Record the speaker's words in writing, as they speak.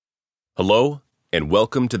Hello, and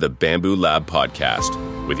welcome to the Bamboo Lab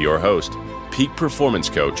podcast with your host, Peak Performance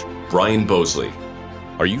Coach Brian Bosley.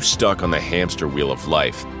 Are you stuck on the hamster wheel of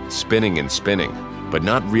life, spinning and spinning, but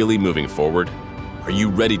not really moving forward? Are you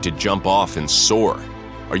ready to jump off and soar?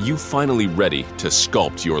 Are you finally ready to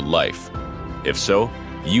sculpt your life? If so,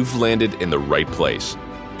 you've landed in the right place.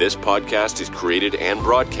 This podcast is created and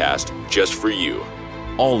broadcast just for you.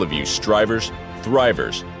 All of you strivers,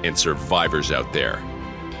 thrivers, and survivors out there.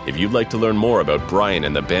 If you'd like to learn more about Brian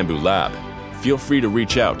and the Bamboo Lab, feel free to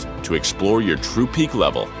reach out to explore your true peak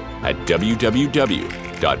level at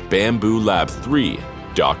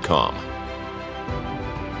www.bamboolab3.com.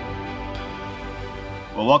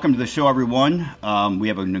 Well, welcome to the show, everyone. We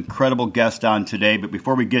have an incredible guest on today, but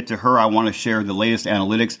before we get to her, I want to share the latest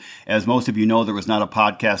analytics. As most of you know, there was not a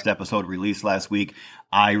podcast episode released last week.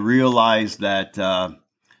 I realized that a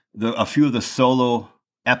few of the solo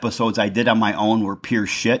episodes I did on my own were pure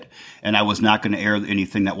shit, and I was not going to air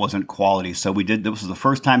anything that wasn't quality. So this was the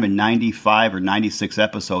first time in 95 or 96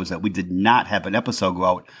 episodes that we did not have an episode go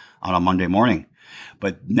out on a Monday morning.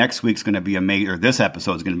 But next week's going to be amazing, or this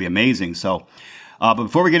episode is going to be amazing. So, but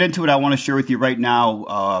before we get into it, I want to share with you right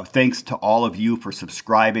now, thanks to all of you for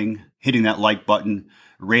subscribing, hitting that like button,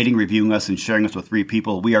 rating, reviewing us, and sharing us with 3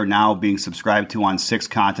 people. We are now being subscribed to on 6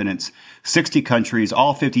 continents, 60 countries,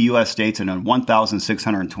 all 50 U.S. states, and in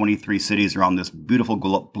 1,623 cities around this beautiful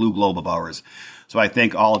blue globe of ours. So I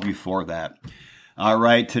thank all of you for that. All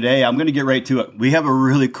right, today I'm going to get right to it. We have a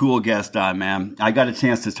really cool guest on, man. I got a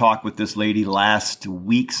chance to talk with this lady last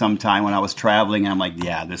week sometime when I was traveling, and I'm like,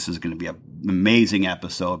 yeah, this is going to be an amazing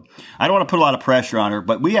episode. I don't want to put a lot of pressure on her,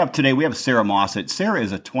 but we have Sarah Mossett. Sarah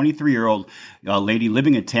is a 23-year-old lady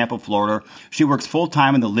living in Tampa, Florida. She works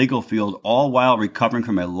full-time in the legal field, all while recovering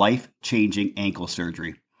from a life-changing ankle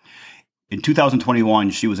surgery. In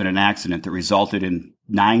 2021, she was in an accident that resulted in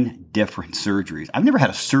 9 different surgeries. I've never had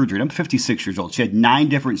a surgery. I'm 56 years old. She had 9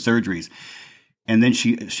 different surgeries. And then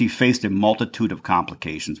she faced a multitude of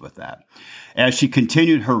complications with that. As she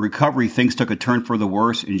continued her recovery, things took a turn for the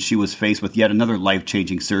worse, and she was faced with yet another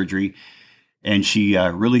life-changing surgery. And she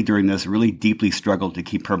during this, deeply struggled to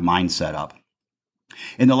keep her mindset up.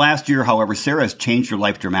 In the last year, however, Sarah has changed her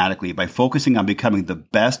life dramatically by focusing on becoming the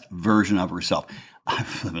best version of herself. I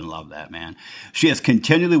really love that, man. She has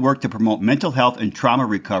continually worked to promote mental health and trauma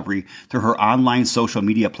recovery through her online social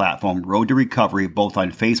media platform, Road to Recovery, both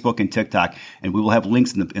on Facebook and TikTok. And we will have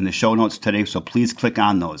links in the show notes today, so please click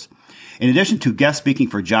on those. In addition to guest speaking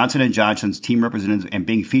for Johnson & Johnson's team representatives and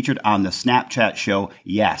being featured on the Snapchat show,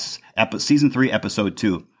 Yes, Season 3, Episode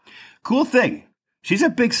 2. Cool thing. She's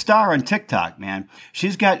a big star on TikTok, man.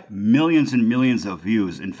 She's got millions and millions of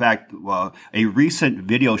views. In fact, a recent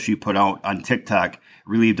video she put out on TikTok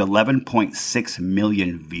relieved 11.6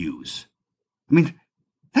 million views. I mean,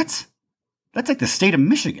 that's like the state of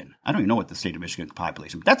Michigan. I don't even know what the state of Michigan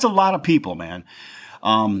population, but that's a lot of people, man.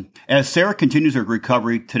 As Sarah continues her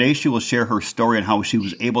recovery, today she will share her story on how she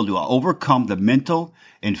was able to overcome the mental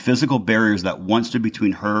and physical barriers that once stood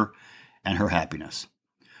between her and her happiness.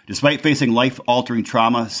 Despite facing life-altering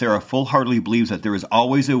trauma, Sarah full-heartedly believes that there is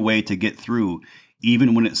always a way to get through,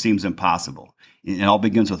 even when it seems impossible. It all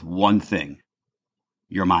begins with one thing,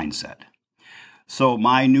 your mindset. So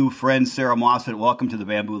my new friend, Sarah Mossett, welcome to the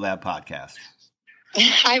Bamboo Lab podcast.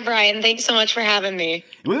 Hi, Brian. Thanks so much for having me.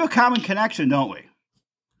 We have a common connection, don't we?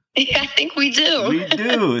 Yeah, I think we do. We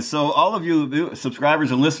do. So all of you subscribers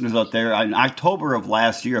and listeners out there, in October of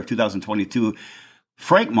last year, of 2022,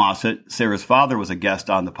 Frank Mossett, Sarah's father, was a guest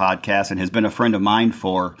on the podcast and has been a friend of mine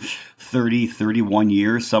for 31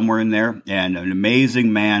 years, somewhere in there, and an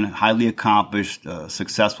amazing man, highly accomplished,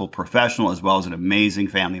 successful professional, as well as an amazing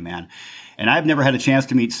family man. And I've never had a chance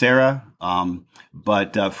to meet Sarah,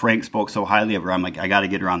 but Frank spoke so highly of her. I'm like, I got to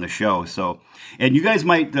get her on the show. So, and you guys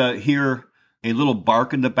might hear a little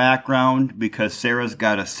bark in the background because Sarah's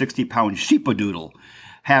got a 60-pound sheepadoodle,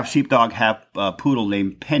 half sheepdog, half poodle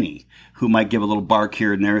named Penny, who might give a little bark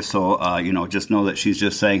here and there. So, just know that she's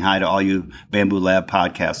just saying hi to all you Bamboo Lab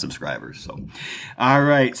podcast subscribers. So, all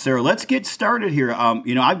right, Sarah, let's get started here.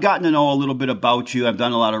 I've gotten to know a little bit about you. I've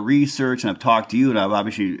done a lot of research, and I've talked to you, and I've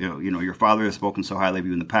obviously, your father has spoken so highly of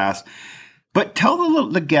you in the past. But tell the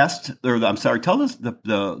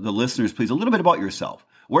listeners, please, a little bit about yourself,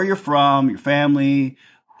 where you're from, your family,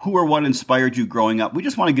 who or what inspired you growing up. We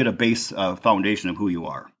just want to get a base foundation of who you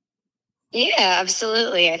are. Yeah,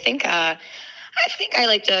 absolutely. I think I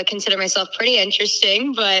like to consider myself pretty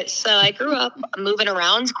interesting, but so I grew up moving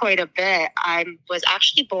around quite a bit. I was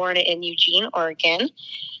actually born in Eugene, Oregon. And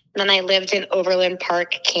then I lived in Overland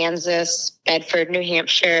Park, Kansas, Bedford, New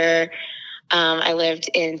Hampshire, I lived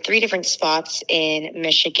in 3 different spots in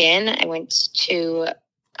Michigan. I went to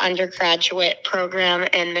undergraduate program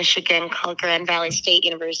in Michigan called Grand Valley State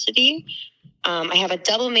University. I have a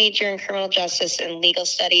double major in criminal justice and legal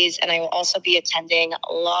studies, and I will also be attending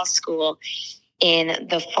law school in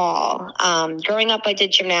the fall. Growing up, I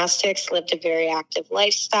did gymnastics, lived a very active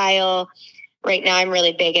lifestyle. Right now, I'm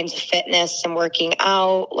really big into fitness and working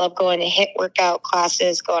out. Love going to HIIT workout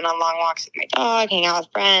classes, going on long walks with my dog, hang out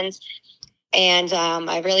with friends. And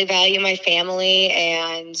I really value my family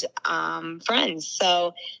and friends.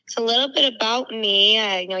 So it's a little bit about me.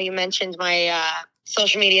 I know you mentioned my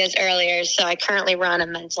social medias earlier. So I currently run a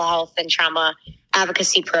mental health and trauma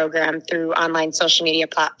advocacy program through online social media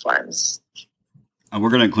platforms. And we're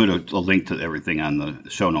going to include a link to everything on the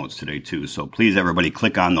show notes today, too. So please, everybody,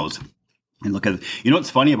 click on those and look at it. You know what's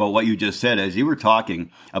funny about what you just said, as you were talking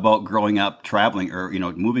about growing up, traveling, or,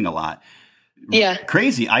 moving a lot. Yeah.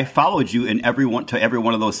 Crazy. I followed you in every one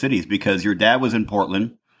of those cities because your dad was in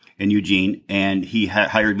Portland and Eugene, and he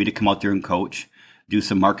hired me to come out there and coach, do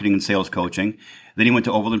some marketing and sales coaching. Then he went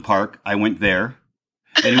to Overland Park. I went there.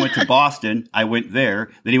 Then he went to Boston. I went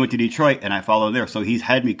there. Then he went to Detroit, and I followed there. So he's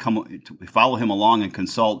had me come follow him along and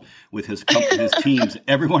consult with his teams,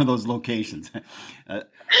 every one of those locations.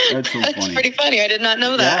 That's so funny. That's pretty funny. I did not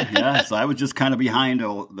know that. Yeah. So I was just kind of behind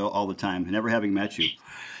all the time, never having met you.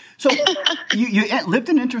 So you lived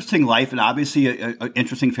an interesting life and obviously an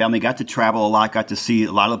interesting family, got to travel a lot, got to see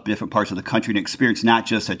a lot of different parts of the country and experience not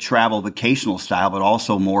just a travel vocational style, but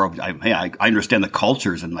also more of, I understand the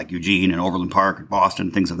cultures in like Eugene and Overland Park,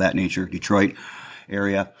 Boston, things of that nature, Detroit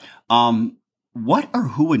area. What or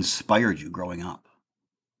who inspired you growing up?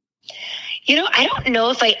 I don't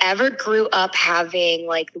know if I ever grew up having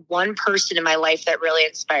like one person in my life that really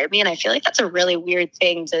inspired me. And I feel like that's a really weird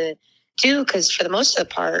thing to do, because for the most of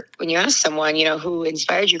the part, when you ask someone, who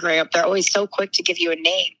inspired you growing up, they're always so quick to give you a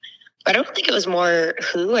name. But I don't think it was more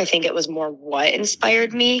who, I think it was more what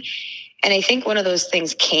inspired me. And I think one of those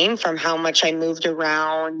things came from how much I moved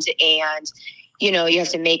around, and, you have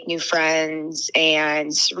to make new friends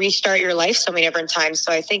and restart your life so many different times.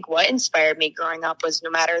 So I think what inspired me growing up was no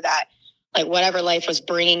matter that, like whatever life was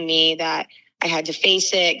bringing me, that I had to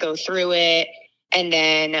face it, go through it, and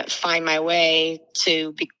then find my way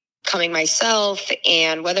to becoming myself.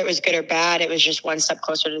 And whether it was good or bad, it was just one step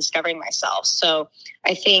closer to discovering myself. So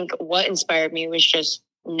I think what inspired me was just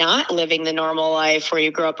not living the normal life where you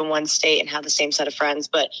grow up in one state and have the same set of friends,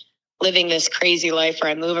 but living this crazy life where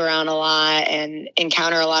I move around a lot and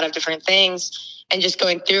encounter a lot of different things and just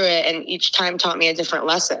going through it. And each time taught me a different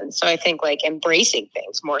lesson. So I think like embracing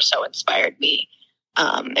things more so inspired me,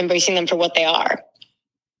 embracing them for what they are.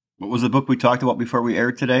 What was the book we talked about before we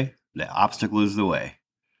aired today? The Obstacle is the Way.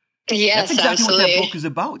 Yes, that's exactly absolutely. What that book is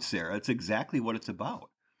about, Sarah. That's exactly what it's about.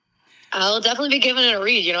 I'll definitely be giving it a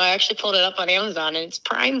read. I actually pulled it up on Amazon, and it's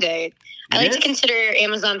Prime Day. I like to consider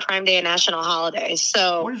Amazon Prime Day a national holiday.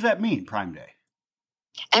 So, what does that mean, Prime Day?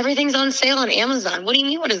 Everything's on sale on Amazon. What do you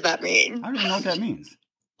mean? What does that mean? I don't even know what that means.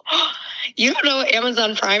 You don't know what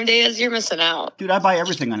Amazon Prime Day is? You're missing out. Dude, I buy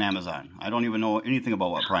everything on Amazon. I don't even know anything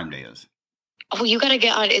about what Prime Day is. Oh, you got to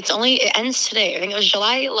get on. It ends today. I think it was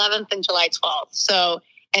July 11th and July 12th. So,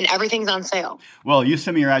 and everything's on sale. Well, you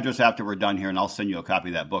send me your address after we're done here, and I'll send you a copy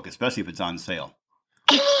of that book, especially if it's on sale.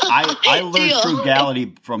 I learned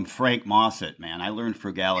frugality from Frank Mossett, man. I learned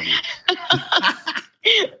frugality.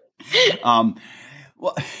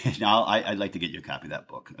 Well, now I'd like to get you a copy of that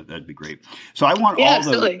book. That'd be great. So I want all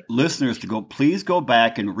the listeners to please go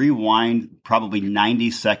back and rewind probably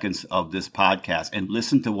 90 seconds of this podcast and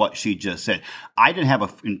listen to what she just said. I didn't have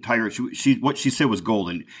what she said was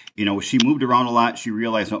golden. She moved around a lot. She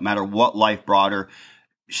realized no matter what life brought her,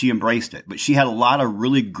 she embraced it. But she had a lot of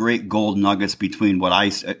really great gold nuggets between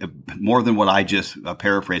more than what I just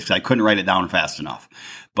paraphrased, because I couldn't write it down fast enough.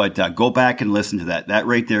 But go back and listen to that. That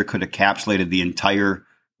right there could have encapsulated the entire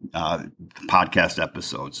podcast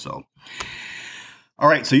episode. So, all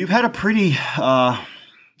right. So you've had a pretty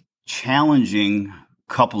challenging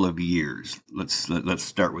couple of years. Let's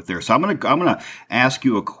start with there. So I'm gonna ask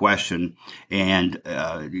you a question, and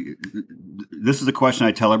this is a question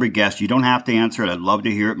I tell every guest. You don't have to answer it. I'd love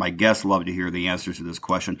to hear it. My guests love to hear the answers to this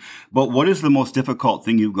question. But what is the most difficult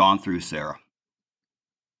thing you've gone through, Sarah?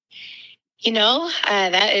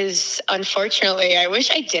 That is, unfortunately, I wish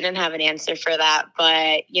I didn't have an answer for that. But,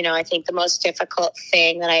 I think the most difficult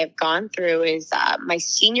thing that I have gone through is my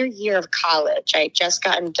senior year of college. I had just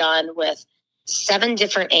gotten done with 7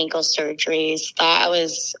 different ankle surgeries. Thought I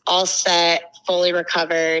was all set, fully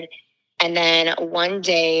recovered. And then one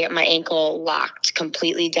day my ankle locked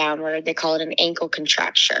completely downward. They call it an ankle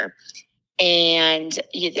contracture. And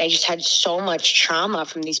I just had so much trauma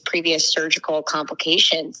from these previous surgical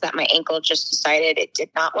complications that my ankle just decided it did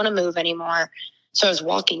not want to move anymore. So I was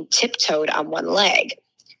walking tiptoed on one leg.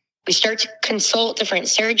 We start to consult different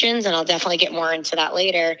surgeons, and I'll definitely get more into that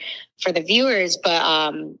later for the viewers. But,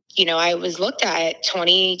 I was looked at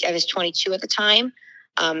 20, I was 22 at the time.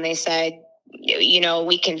 They said,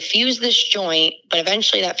 we can fuse this joint, but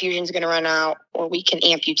eventually that fusion is going to run out, or we can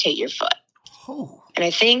amputate your foot. Oh. And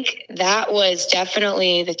I think that was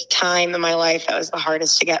definitely the time in my life that was the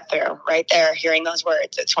hardest to get through, right there, hearing those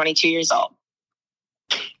words at 22 years old.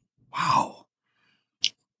 Wow.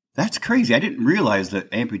 That's crazy. I didn't realize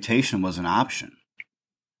that amputation was an option.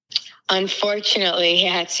 Unfortunately,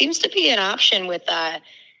 yeah, it seems to be an option with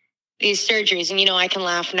these surgeries. And, I can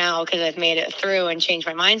laugh now because I've made it through and changed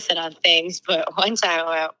my mindset on things. But one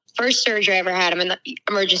time, first surgery I ever had, I'm in the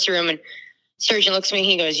emergency room, and surgeon looks at me,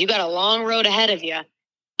 he goes, "You got a long road ahead of you."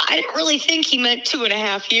 I didn't really think he meant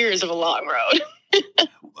 2.5 years of a long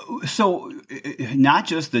road. So not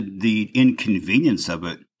just the inconvenience of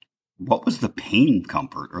it, what was the pain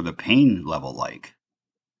comfort or the pain level like?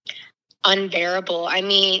 Unbearable. I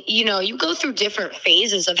mean, you go through different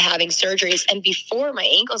phases of having surgeries. And before my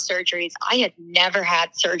ankle surgeries, I had never had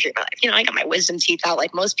surgery in my life. I got my wisdom teeth out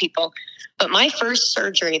like most people. But my first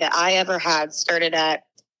surgery that I ever had started at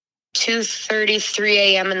 2:33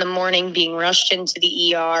 a.m. in the morning, being rushed into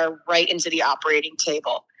the ER, right into the operating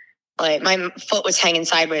table. Like, my foot was hanging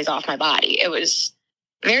sideways off my body. It was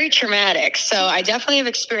very traumatic. So I definitely have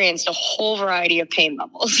experienced a whole variety of pain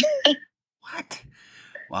levels. What?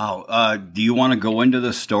 Wow. Do you want to go into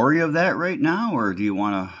the story of that right now, or do you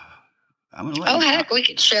want to? Heck, we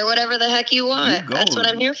can share whatever the heck you want. That's what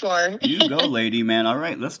I'm here for. You go, lady, man. All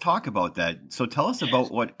right, let's talk about that. So tell us about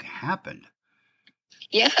what happened.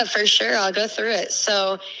 Yeah, for sure. I'll go through it.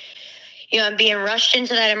 So, I'm being rushed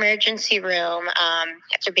into that emergency room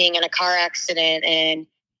after being in a car accident, and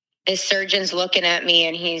this surgeon's looking at me,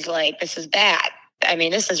 and he's like, "This is bad. I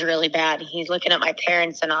mean, this is really bad." He's looking at my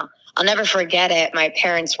parents, and I'll never forget it. My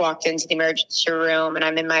parents walked into the emergency room, and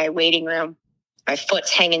I'm in my waiting room. My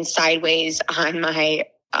foot's hanging sideways on my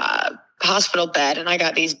hospital bed, and I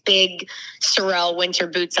got these big Sorel winter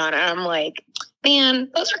boots on, and I'm like, man,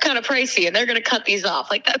 those are kind of pricey, and they're going to cut these off.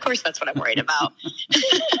 Like, of course, that's what I'm worried about.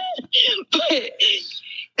 But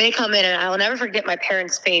they come in, and I will never forget my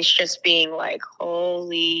parents' face just being like,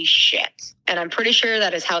 holy shit. And I'm pretty sure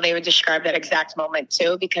that is how they would describe that exact moment,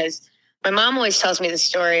 too, because my mom always tells me the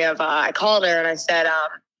story of I called her, and I said,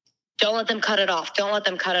 don't let them cut it off. Don't let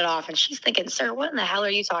them cut it off. And she's thinking, sir, what in the hell are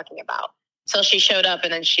you talking about? So she showed up,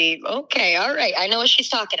 and then okay, all right, I know what she's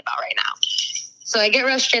talking about right now. So I get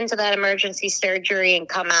rushed into that emergency surgery and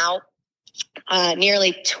come out.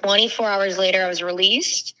 Nearly 24 hours later, I was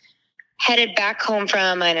released, headed back home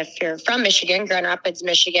and if you're from Michigan, Grand Rapids,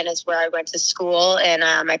 Michigan is where I went to school. And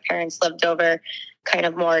my parents lived over kind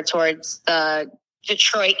of more towards the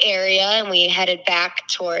Detroit area. And we headed back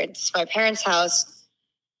towards my parents' house.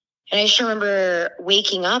 And I just remember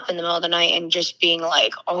waking up in the middle of the night and just being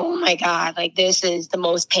like, oh my God, like, this is the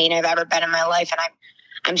most pain I've ever been in my life. And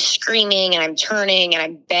I'm screaming, and I'm turning, and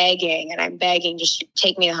I'm begging, just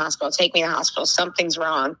take me to the hospital. Something's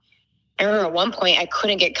wrong. I remember at one point I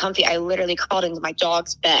couldn't get comfy. I literally crawled into my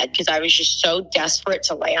dog's bed because I was just so desperate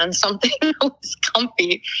to lay on something that was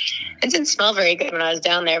comfy. It didn't smell very good when I was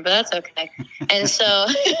down there, but that's okay. And so,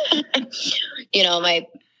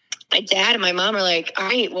 my dad and my mom are like, all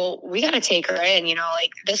right, well, we got to take her in,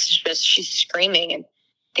 this is just, she's screaming. And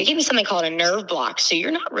they gave me something called a nerve block. So you're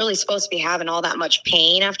not really supposed to be having all that much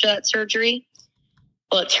pain after that surgery.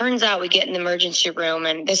 Well, it turns out we get in the emergency room,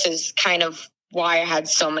 and this is kind of why I had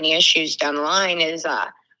so many issues down the line, is I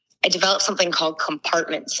developed something called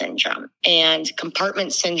compartment syndrome. And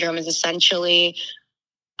compartment syndrome is essentially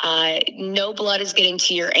no blood is getting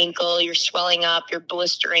to your ankle. You're swelling up. You're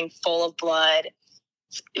blistering full of blood.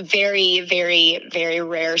 Very, very, very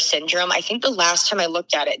rare syndrome. I think the last time I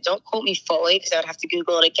looked at it, don't quote me fully because I would have to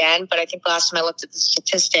Google it again, but I think the last time I looked at the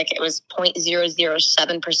statistic, it was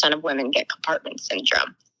 0.007% of women get compartment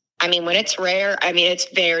syndrome. I mean, when it's rare, it's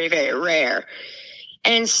very, very rare.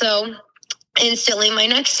 And so instantly my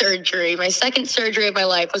next surgery, my second surgery of my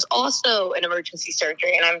life, was also an emergency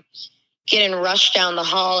surgery. And I'm getting rushed down the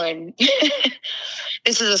hall. And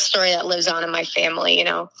this is a story that lives on in my family,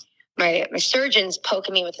 My surgeon's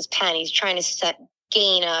poking me with his pen. He's trying to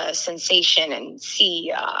gain a sensation and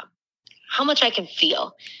see how much I can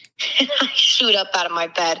feel. And I shoot up out of my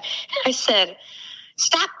bed. I said,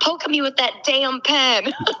 stop poking me with that damn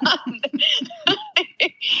pen.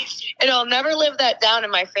 And I'll never live that down in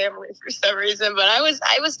my family for some reason. But I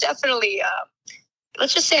was definitely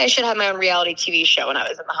let's just say I should have my own reality TV show when I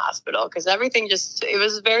was in the hospital, because everything it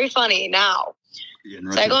was very funny now.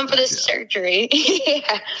 So I go in for this surgery.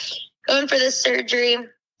 Yeah. Going for this surgery,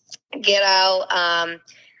 get out. I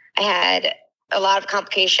had a lot of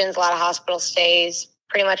complications, a lot of hospital stays.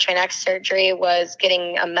 Pretty much my next surgery was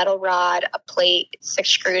getting a metal rod, a plate, 6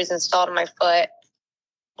 screws installed in my foot.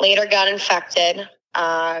 Later got infected,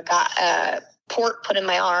 got a port put in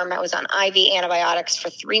my arm. I was on IV antibiotics for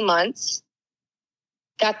 3 months.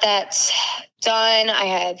 Got that done. I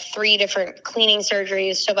had 3 different cleaning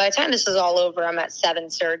surgeries. So by the time this is all over, I'm at 7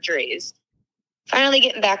 surgeries. Finally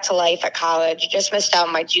getting back to life at college. Just missed out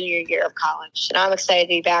on my junior year of college. So now I'm excited to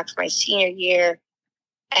be back for my senior year.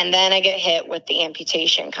 And then I get hit with the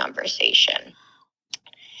amputation conversation.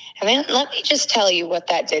 I mean, let me just tell you what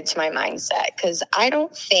that did to my mindset, because I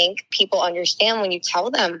don't think people understand when you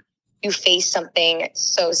tell them you face something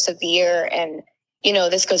so severe. And,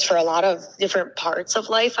 this goes for a lot of different parts of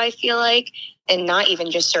life, I feel like, and not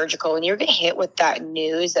even just surgical. When you're getting hit with that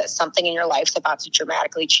news that something in your life's about to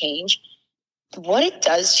dramatically change, what it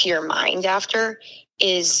does to your mind after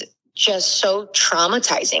is just so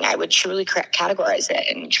traumatizing. I would truly categorize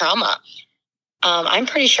it in trauma. I'm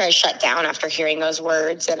pretty sure I shut down after hearing those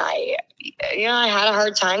words, and I had a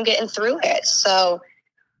hard time getting through it. So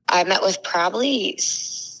I met with probably,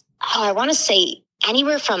 I want to say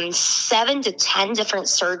anywhere from 7 to 10 different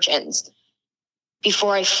surgeons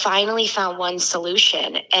before I finally found one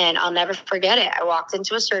solution. And I'll never forget it. I walked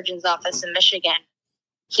into a surgeon's office in Michigan.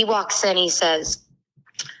 He walks in, he says,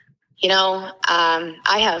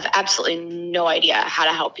 I have absolutely no idea how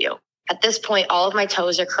to help you. At this point, all of my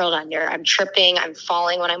toes are curled under. I'm tripping. I'm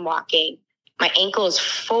falling when I'm walking. My ankle is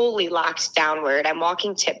fully locked downward. I'm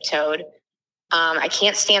walking tiptoed. I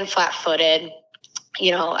can't stand flat-footed.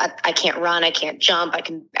 I can't run. I can't jump. I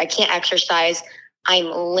can't exercise. I'm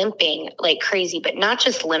limping like crazy, but not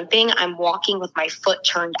just limping. I'm walking with my foot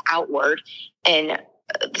turned outward and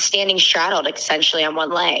standing straddled essentially on one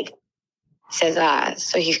leg. He says,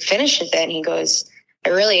 so he finishes it and he goes,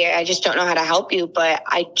 I just don't know how to help you, but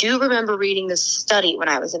I do remember reading this study when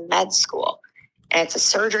I was in med school, and it's a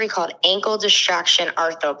surgery called ankle distraction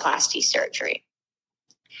arthroplasty surgery.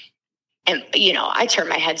 And, I turned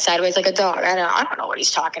my head sideways like a dog. I don't know what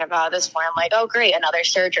he's talking about at this point. I'm like, oh, great, another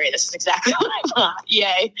surgery. This is exactly what I thought.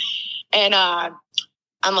 Yay. And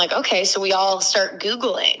I'm like, okay, so we all start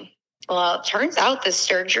Googling. Well, it turns out this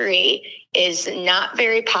surgery is not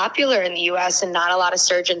very popular in the U.S. and not a lot of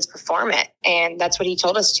surgeons perform it. And that's what he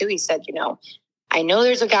told us too. He said, I know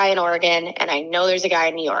there's a guy in Oregon and I know there's a guy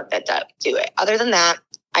in New York that do it. Other than that,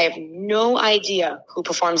 I have no idea who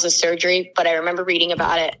performs the surgery, but I remember reading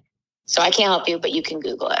about it. So I can't help you, but you can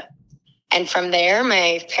Google it. And from there,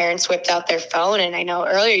 my parents whipped out their phone. And I know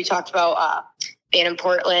earlier you talked about being in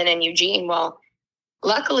Portland and Eugene. Well,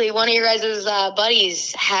 luckily, one of your guys'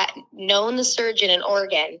 buddies had known the surgeon in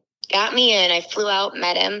Oregon, got me in. I flew out,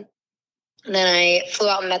 met him. And then I flew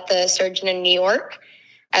out and met the surgeon in New York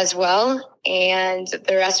as well. And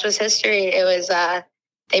the rest was history. It was,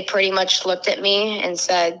 they pretty much looked at me and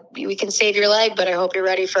said, we can save your leg, but I hope you're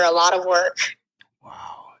ready for a lot of work.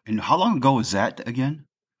 Wow. And how long ago was that again?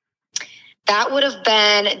 That would have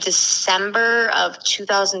been December of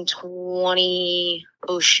 2020.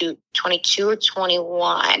 Oh, shoot, 22 or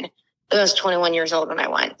 21. I was 21 years old when I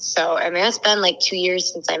went. So, it's been like 2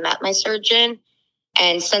 years since I met my surgeon.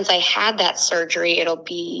 And since I had that surgery, it'll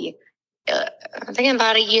be, I think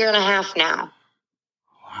about 1.5 years now.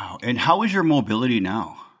 Wow. And how is your mobility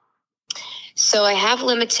now? So I have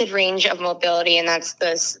limited range of mobility. And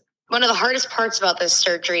that's one of the hardest parts about this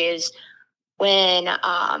surgery is when,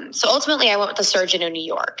 so ultimately I went with the surgeon in New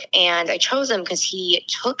York, and I chose him because he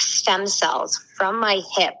took stem cells from my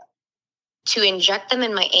hip to inject them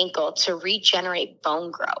in my ankle to regenerate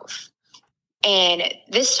bone growth. And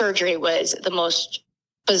this surgery was the most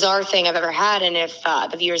bizarre thing I've ever had. And if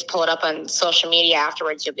the viewers pull it up on social media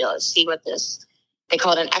afterwards, you'll be able to see what this, they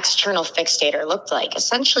call it an external fixator, looked like.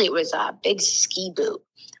 Essentially, it was a big ski boot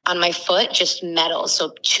on my foot, just metal.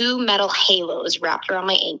 So 2 metal halos wrapped around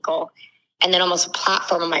my ankle, and then almost a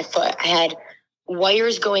platform on my foot. I had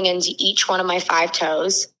wires going into each one of my 5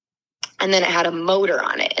 toes, and then it had a motor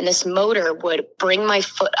on it. And this motor would bring my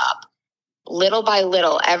foot up little by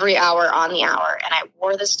little every hour on the hour. And I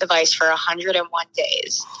wore this device for 101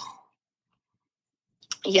 days.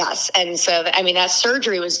 Yes. And so, that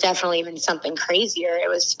surgery was definitely even something crazier. It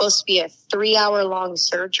was supposed to be a 3-hour-long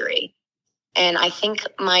surgery. And I think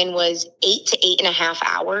mine was 8 to 8.5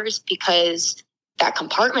 hours because that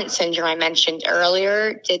compartment syndrome I mentioned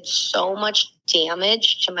earlier did so much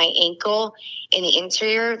damage to my ankle in the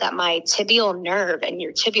interior that my tibial nerve, and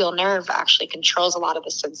your tibial nerve actually controls a lot of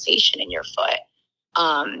the sensation in your foot,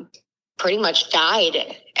 pretty much died.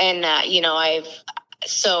 And,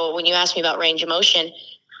 so when you ask me about range of motion,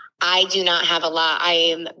 I do not have a lot. I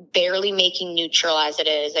am barely making neutral as it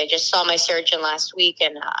is. I just saw my surgeon last week,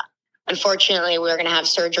 and unfortunately we're going to have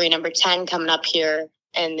surgery number 10 coming up here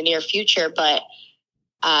in the near future. But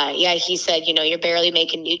he said, you're barely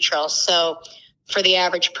making neutral. So for the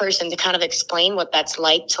average person to kind of explain what that's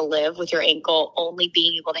like to live with your ankle only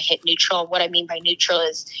being able to hit neutral. What I mean by neutral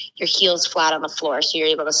is your heel's flat on the floor, so you're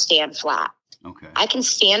able to stand flat. Okay. I can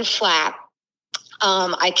stand flat.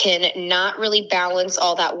 I can not really balance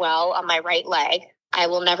all that well on my right leg. I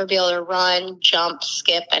will never be able to run, jump,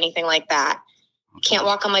 skip, anything like that. Okay. Can't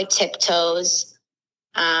walk on my tiptoes.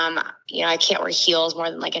 I can't wear heels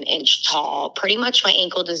more than like an inch tall. Pretty much my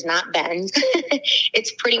ankle does not bend.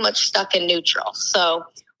 It's pretty much stuck in neutral. So,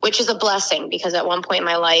 which is a blessing, because at one point in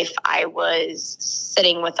my life, I was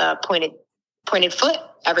sitting with a pointed foot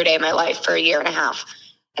every day of my life for a year and a half.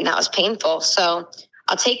 And that was painful. So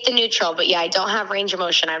I'll take the neutral, but I don't have range of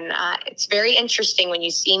motion. I'm not. It's very interesting when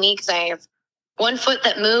you see me, because I have one foot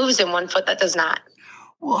that moves and one foot that does not.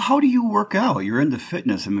 Well, how do you work out? You're into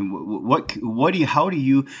fitness. I mean, how do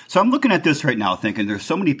you, so I'm looking at this right now thinking there's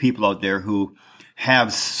so many people out there who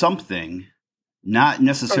have something not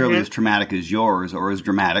necessarily as traumatic as yours or as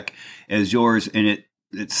dramatic as yours, and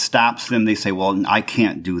it stops them. They say, well, I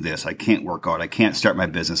can't do this. I can't work out. I can't start my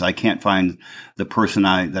business. I can't find the person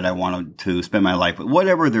that I want to spend my life with.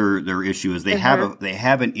 Whatever their issue is, they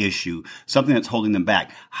have an issue, something that's holding them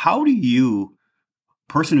back. How do you,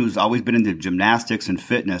 person who's always been into gymnastics and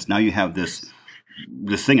fitness, now you have this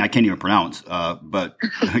thing I can't even pronounce, but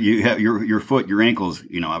you have your foot, your ankles,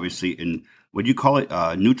 obviously, and what do you call it?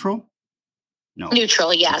 Neutral? No.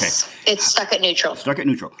 Neutral, yes. Okay. It's stuck at neutral. Stuck at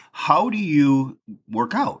neutral. How do you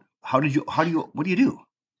work out? What do you do?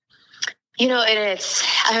 And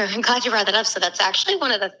I'm glad you brought that up. So that's actually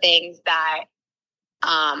one of the things that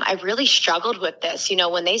I really struggled with this.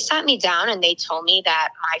 When they sat me down and they told me that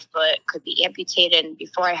my foot could be amputated, and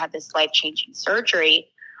before I had this life-changing surgery,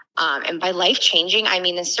 and by life-changing, I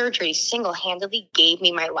mean the surgery single-handedly gave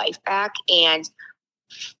me my life back,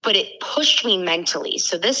 but it pushed me mentally.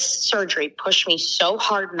 So this surgery pushed me so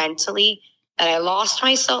hard mentally that I lost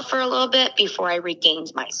myself for a little bit before I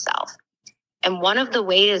regained myself. And one of the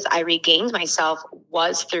ways I regained myself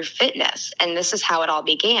was through fitness. And this is how it all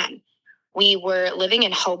began. We were living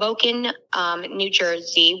in Hoboken, New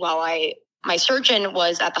Jersey, while my surgeon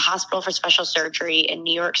was at the hospital for special surgery in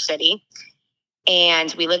New York City.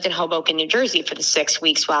 And we lived in Hoboken, New Jersey for the 6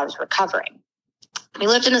 weeks while I was recovering. We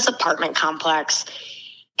lived in this apartment complex.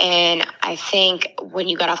 And I think when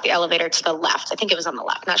you got off the elevator to the left, I think it was on the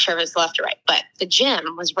left, not sure if it was the left or right, but the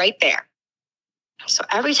gym was right there. So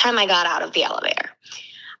every time I got out of the elevator,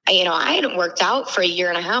 I hadn't worked out for a year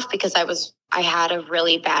and a half because I had a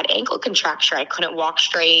really bad ankle contracture. I couldn't walk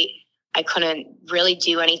straight. I couldn't really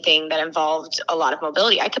do anything that involved a lot of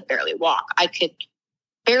mobility. I could barely walk. I could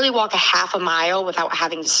barely walk a half a mile without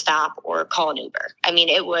having to stop or call an Uber. I mean,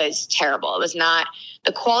 it was terrible. It was not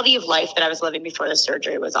the quality of life that I was living before the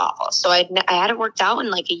surgery was awful. So I hadn't worked out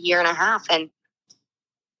in like a year and a half. And,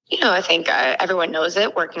 I think everyone knows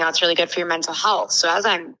it. Working out's really good for your mental health. So as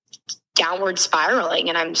I'm downward spiraling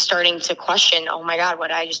and I'm starting to question, oh my God, what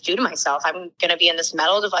did I just do to myself? I'm going to be in this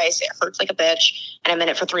metal device. It hurts like a bitch. And I'm in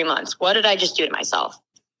it for 3 months. What did I just do to myself?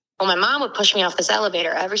 Well, my mom would push me off this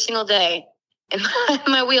elevator every single day in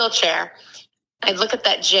my wheelchair. I'd look at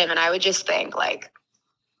that gym and I would just think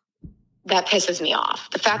that pisses me off.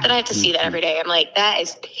 The fact that I have to see that every day, I'm like, that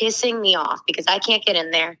is pissing me off because I can't get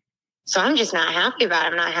in there. So I'm just not happy about it.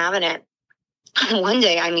 I'm not having it. One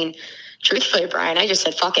day, truthfully, Brian, I just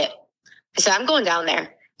said, fuck it. I said, I'm going down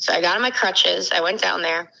there. So I got on my crutches. I went down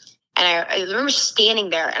there and I remember standing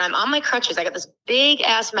there and I'm on my crutches. I got this big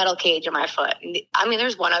ass metal cage on my foot. And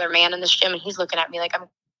there's one other man in this gym and he's looking at me like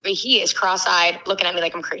he is cross-eyed looking at me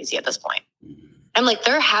like I'm crazy at this point. I'm like,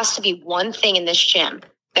 there has to be one thing in this gym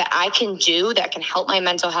that I can do that can help my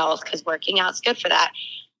mental health because working out's good for that.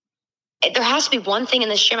 There has to be one thing in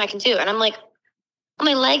this gym I can do. And I'm like, well,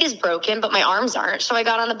 my leg is broken, but my arms aren't. So I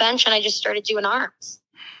got on the bench and I just started doing arms.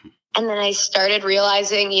 And then I started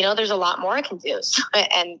realizing, there's a lot more I can do. So,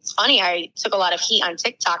 and it's funny, I took a lot of heat on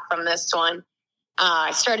TikTok from this one.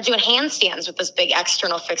 I started doing handstands with this big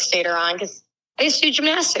external fixator on because I used to do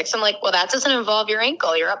gymnastics. I'm like, well, that doesn't involve your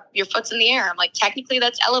ankle. You're up, your foot's in the air. I'm like, technically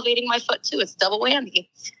that's elevating my foot too. It's double whammy.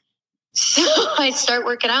 So I start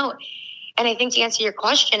working out And I think to answer your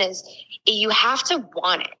question is you have to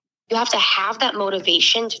want it. You have to have that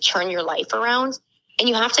motivation to turn your life around, and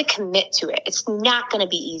you have to commit to it. It's not going to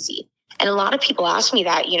be easy. And a lot of people ask me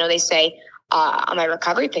that, they say on my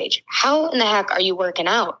recovery page, how in the heck are you working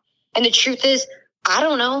out? And the truth is, I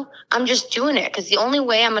don't know. I'm just doing it because the only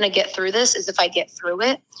way I'm going to get through this is if I get through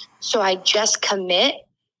it. So I just commit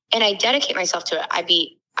and I dedicate myself to it.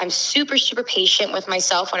 I'm super, super patient with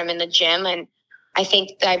myself when I'm in the gym. And I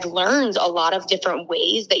think that I've learned a lot of different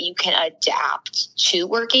ways that you can adapt to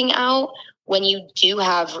working out when you do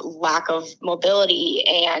have lack of mobility,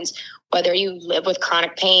 and whether you live with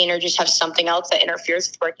chronic pain or just have something else that interferes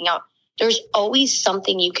with working out. There's always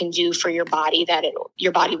something you can do for your body that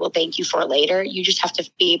your body will thank you for later. You just have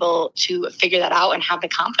to be able to figure that out and have the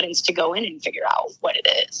confidence to go in and figure out what it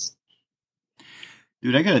is.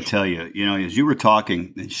 Dude, I got to tell you, as you were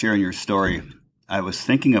talking and sharing your story, I was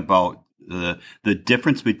thinking about the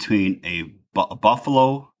difference between a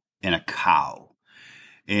buffalo and a cow.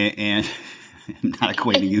 And I'm not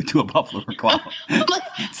equating you to a buffalo or cow.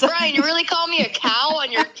 Brian, you really call me a cow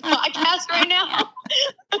on your podcast right now?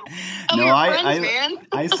 No,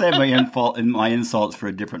 I say my insults for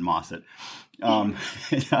a different Mossett. No,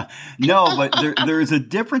 but there is a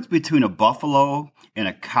difference between a buffalo and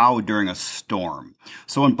a cow during a storm.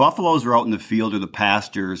 So when buffaloes are out in the field or the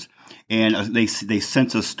pastures and they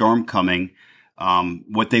sense a storm coming,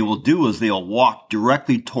 what they will do is they'll walk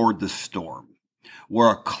directly toward the storm. Where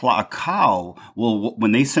a cow will,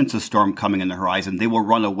 when they sense a storm coming in the horizon, they will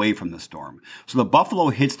run away from the storm. So the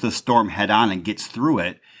buffalo hits the storm head on and gets through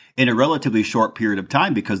it in a relatively short period of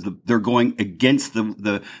time because they're going against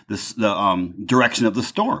the direction of the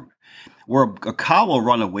storm. Where a cow will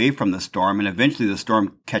run away from the storm, and eventually the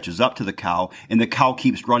storm catches up to the cow, and the cow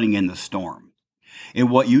keeps running in the storm. And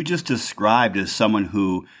what you just described is someone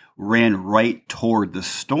who ran right toward the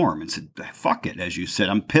storm and said, fuck it, as you said,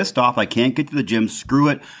 I'm pissed off. I can't get to the gym. Screw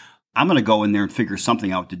it. I'm going to go in there and figure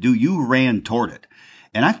something out to do. You ran toward it.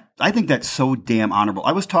 And I think that's so damn honorable.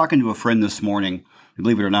 I was talking to a friend this morning,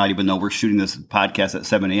 believe it or not, even though we're shooting this podcast at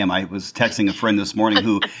 7 a.m., I was texting a friend this morning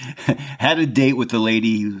who had a date with the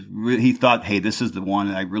lady. He thought, hey, this is the one.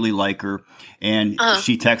 I really like her. And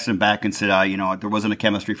she texted him back and said, there wasn't a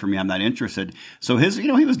chemistry for me. I'm not interested. So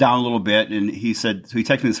he was down a little bit. And he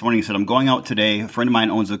texted me this morning. He said, I'm going out today. A friend of mine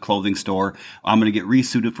owns a clothing store. I'm going to get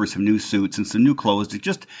resuited for some new suits and some new clothes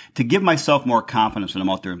to give myself more confidence when I'm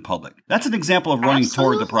out there in public. That's an example of running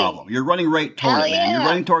toward the problem. You're running right toward it, man. You're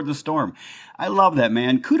running toward the storm. I love that,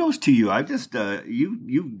 man. Kudos to you. I just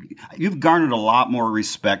you've garnered a lot more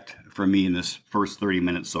respect from me in this first 30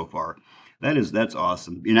 minutes so far. That's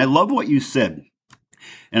awesome. And I love what you said.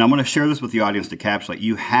 And I'm going to share this with the audience to capsulate.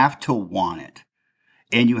 You have to want it,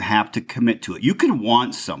 and you have to commit to it. You can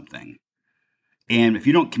want something, and if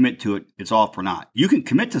you don't commit to it, it's all for naught. You can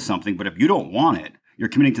commit to something, but if you don't want it, you're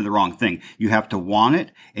committing to the wrong thing. You have to want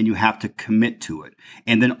it, and you have to commit to it.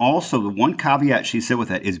 And then also the one caveat she said with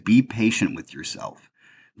that is be patient with yourself.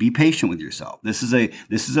 Be patient with yourself. This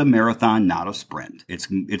is a marathon, not a sprint. It's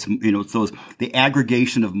the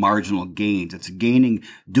aggregation of marginal gains. It's doing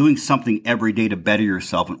something every day to better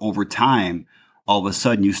yourself, and over time, all of a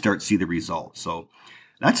sudden you start to see the results. So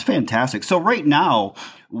that's fantastic. So right now,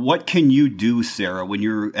 what can you do, Sarah, when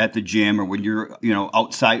you're at the gym or when you're,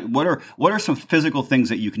 outside? What are some physical things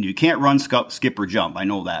that you can do? You can't run, skip, or jump. I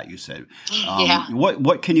know that you said. Yeah.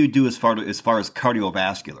 What can you do as far as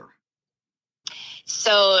cardiovascular?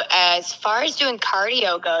 So as far as doing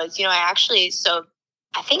cardio goes, I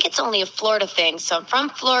think it's only a Florida thing. So I'm from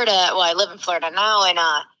Florida. Well, I live in Florida now, and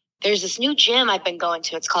there's this new gym I've been going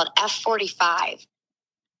to. It's called F45,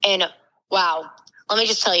 and wow. Let me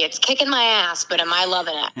just tell you, it's kicking my ass, but am I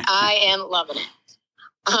loving it? I am loving it.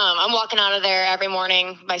 I'm walking out of there every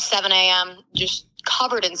morning by 7 a.m., just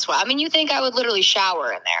covered in sweat. I mean, you think I would literally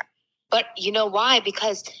shower in there. But you know why?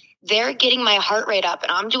 Because they're getting my heart rate up,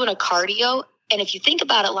 and I'm doing a cardio. And if you think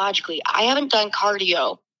about it logically, I haven't done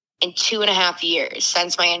cardio in 2.5 years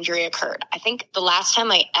since my injury occurred. I think the last time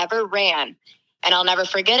I ever ran, and I'll never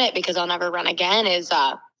forget it because I'll never run again, is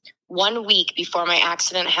 1 week before my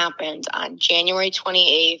accident happened on January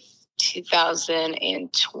 28th,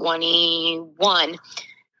 2021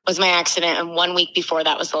 was my accident. And 1 week before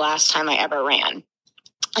that was the last time I ever ran.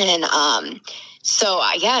 And I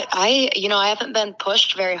haven't been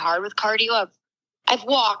pushed very hard with cardio. I've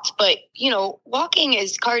walked, but walking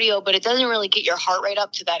is cardio, but it doesn't really get your heart rate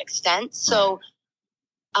up to that extent. So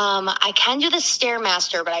I can do the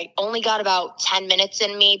Stairmaster, but I only got about 10 minutes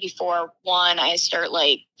in me before, one, I start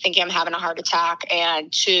thinking I'm having a heart attack,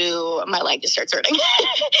 and two, my leg just starts hurting.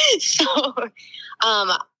 So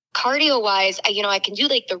cardio wise, I can do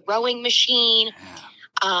like the rowing machine,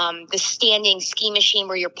 the standing ski machine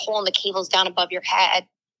where you're pulling the cables down above your head.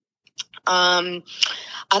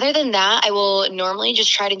 Other than that, I will normally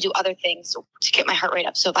just try to do other things to get my heart rate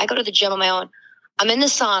up. So if I go to the gym on my own, I'm in the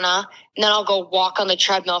sauna, and then I'll go walk on the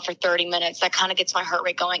treadmill for 30 minutes. That kind of gets my heart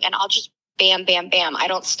rate going, and I'll just bam, bam, bam. I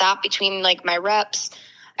don't stop between like my reps.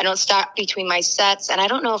 I don't stop between my sets. And I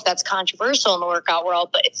don't know if that's controversial in the workout world,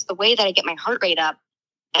 but it's the way that I get my heart rate up.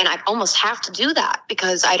 And I almost have to do that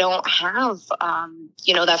because I don't have,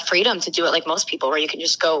 that freedom to do it like most people, where you can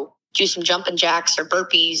just go do some jumping jacks or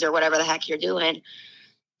burpees or whatever the heck you're doing.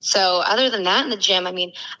 So other than that in the gym,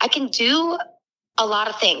 I can do a lot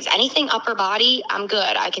of things. Anything upper body, I'm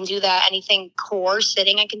good. I can do that. Anything core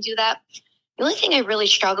sitting, I can do that. The only thing I really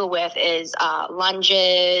struggle with is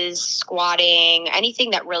lunges, squatting,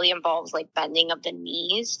 anything that really involves like bending of the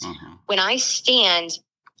knees. Mm-hmm. When I stand,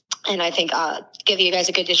 and I think I'll give you guys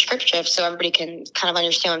a good description so everybody can kind of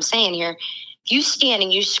understand what I'm saying here. If you stand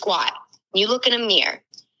and you squat, and you look in a mirror,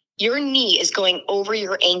 your knee is going over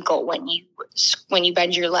your ankle when you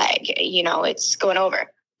bend your leg. It's going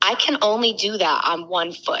over. I can only do that on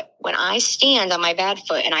one foot. When I stand on my bad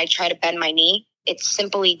foot and I try to bend my knee, it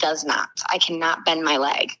simply does not. I cannot bend my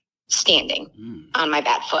leg standing on my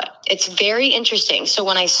bad foot. It's very interesting. So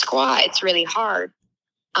when I squat, it's really hard.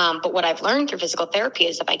 But what I've learned through physical therapy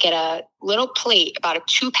is if I get a little plate, about a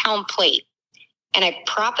 2-pound plate, and I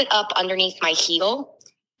prop it up underneath my heel,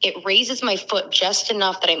 it raises my foot just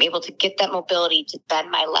enough that I'm able to get that mobility to bend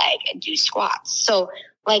my leg and do squats. So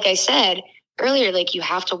like I said earlier, like you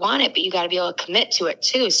have to want it, but you got to be able to commit to it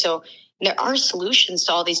too. So there are solutions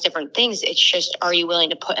to all these different things. It's just, are you willing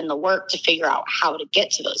to put in the work to figure out how to get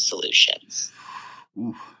to those solutions?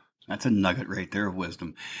 Ooh, that's a nugget right there of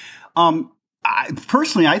wisdom. I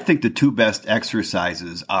think the two best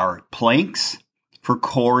exercises are planks for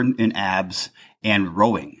core and abs and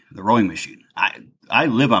rowing, the rowing machine. I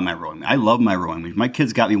live on my rowing. I love my rowing machine. My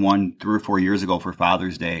kids got me one 3 or 4 years ago for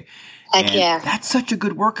Father's Day. Heck yeah. That's such a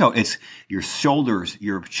good workout. It's your shoulders,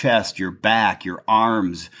 your chest, your back, your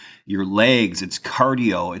arms, your legs. It's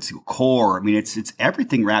cardio. It's core. It's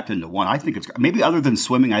everything wrapped into one. I think it's maybe other than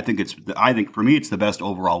swimming. I think for me, it's the best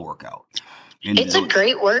overall workout. It's a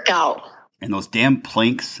great workout. And those damn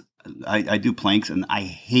planks, I do planks, and I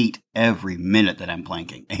hate every minute that I'm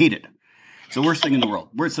planking. I hate it. It's the worst thing in the world.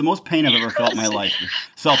 It's the most pain I've ever felt in my life.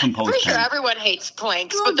 Self-imposed pain. For sure, everyone hates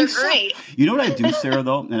planks, but they're great. You know what I do, Sarah,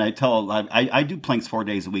 though? And I tell I do planks 4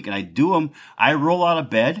 days a week, and I do them. I roll out of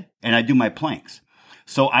bed, and I do my planks.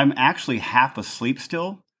 So I'm actually half asleep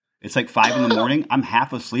still. It's like 5 in the morning. I'm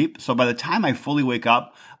half asleep. So by the time I fully wake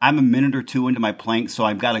up, I'm a minute or two into my planks, so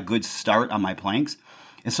I've got a good start on my planks.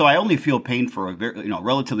 And so I only feel pain for a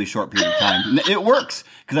relatively short period of time. It works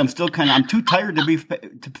because I'm still I'm too tired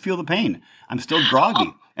to feel the pain. I'm still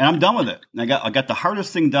groggy, and I'm done with it. I got the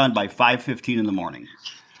hardest thing done by 5:15 in the morning.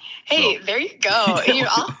 Hey, there you go.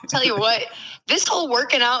 I'll tell you what, this whole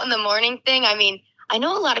working out in the morning thing, I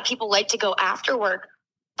know a lot of people like to go after work,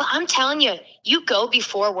 but I'm telling you, you go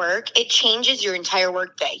before work, it changes your entire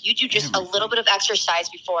work day. You do just a little bit of exercise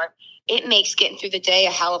before. It makes getting through the day a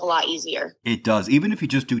hell of a lot easier. It does, even if you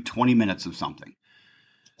just do 20 minutes of something.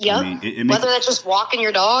 Yep. Whether that's just walking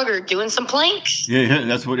your dog or doing some planks. Yeah,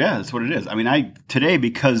 that's what it is. Today,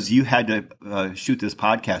 because you had to shoot this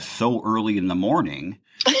podcast so early in the morning,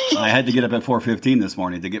 I had to get up at 4:15 this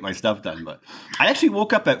morning to get my stuff done. But I actually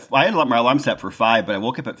woke up I had my alarm set for 5, but I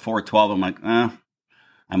woke up at 4:12. I'm like, I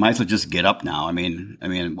might as well just get up now. I'm not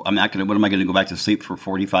going to, what am I going to go back to sleep for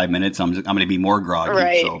 45 minutes? I'm going to be more groggy.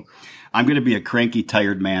 Right. So I'm going to be a cranky,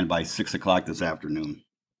 tired man by 6 o'clock this afternoon.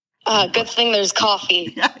 Good thing there's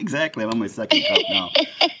coffee. Yeah, exactly. I'm on my second cup now.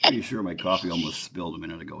 Pretty sure my coffee almost spilled a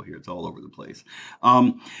minute ago here. It's all over the place.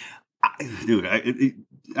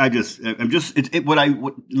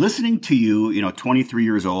 Listening to you, 23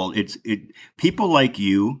 years old, people like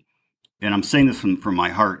you, and I'm saying this from my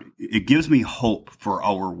heart, it gives me hope for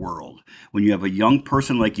our world. When you have a young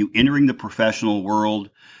person like you entering the professional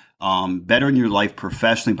world, bettering your life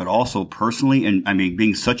professionally, but also personally, and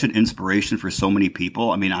being such an inspiration for so many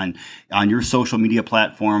people. On your social media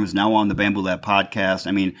platforms, now on the Bamboo Lab podcast.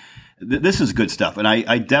 This is good stuff. And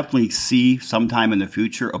I definitely see sometime in the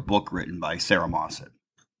future a book written by Sarah Mossett.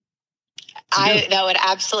 That would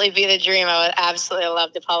absolutely be the dream. I would absolutely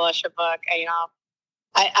love to publish a book.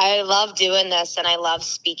 I love doing this and I love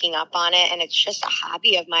speaking up on it. And it's just a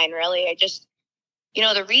hobby of mine, really.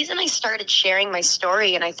 The reason I started sharing my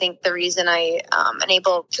story, and I think the reason I am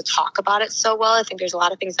able to talk about it so well, I think there's a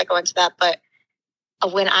lot of things that go into that, but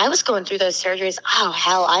when I was going through those surgeries, oh,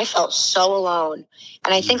 hell, I felt so alone.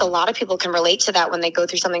 And I think a lot of people can relate to that when they go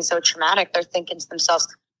through something so traumatic. They're thinking to themselves,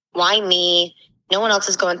 why me? No one else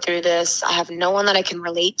is going through this. I have no one that I can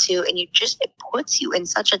relate to. And it puts you in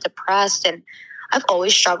such a depressed, and I've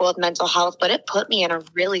always struggled with mental health, but it put me in a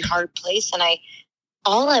really hard place. And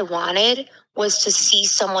all I wanted was to see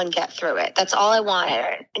someone get through it. That's all I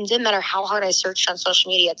wanted. And it didn't matter how hard I searched on social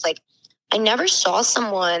media. It's like, I never saw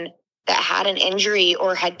someone that had an injury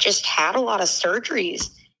or had just had a lot of surgeries.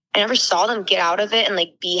 I never saw them get out of it and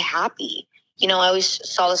like be happy. I always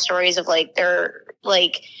saw the stories of like, they're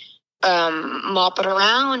like, mopping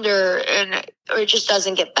around or it just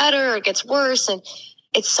doesn't get better or it gets worse. And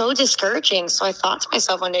it's so discouraging. So I thought to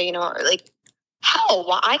myself one day, like, hell,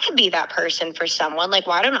 well, I could be that person for someone. Like,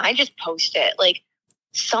 why don't I just post it? Like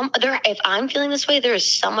if I'm feeling this way, there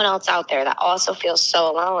is someone else out there that also feels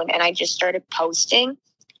so alone. And I just started posting,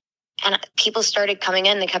 and people started coming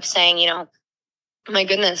in. They kept saying, my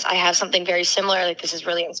goodness, I have something very similar. Like, this is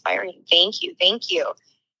really inspiring. Thank you. Thank you.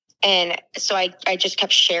 And so I just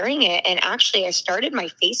kept sharing it. And actually, I started my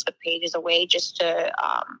Facebook page as a way just to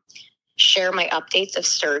share my updates of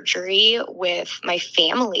surgery with my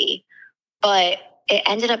family. But it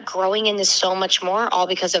ended up growing into so much more, all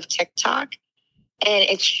because of TikTok. And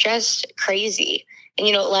it's just crazy. And,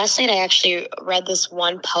 last night I actually read this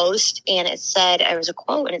one post, and it was a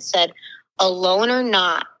quote, and it said, alone or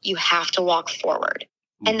not, you have to walk forward.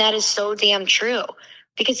 And that is so damn true.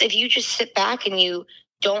 Because if you just sit back and you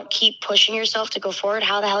don't keep pushing yourself to go forward,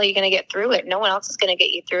 how the hell are you going to get through it? No one else is going to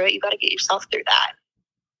get you through it. You got to get yourself through that.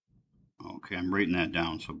 Okay, I'm writing that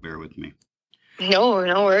down, so bear with me. No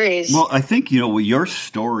worries. Well, I think, with your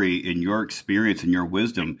story and your experience and your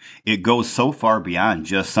wisdom, it goes so far beyond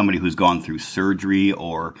just somebody who's gone through surgery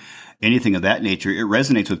or anything of that nature. It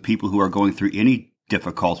resonates with people who are going through any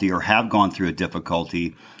difficulty or have gone through a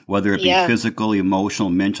difficulty, whether it be physical, emotional,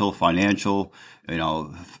 mental, financial,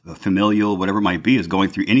 familial, whatever it might be, is going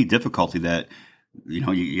through any difficulty that,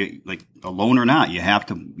 you like, alone or not, you have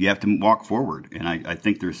to walk forward. And I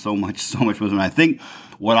think there's so much wisdom. I think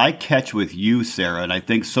what I catch with you, Sarah, and I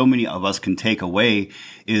think so many of us can take away,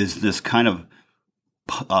 is this kind of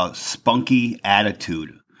spunky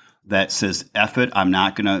attitude that says, F it, I'm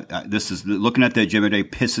not going to, this is looking at the gym every day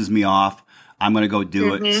pisses me off. I'm going to go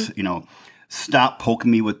do it. Stop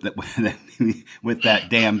poking me with that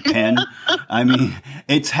damn pen. I mean,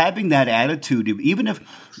 it's having that attitude. Even if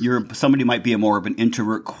somebody might be a more of an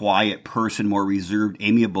introvert, quiet person, more reserved,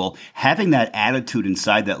 amiable, having that attitude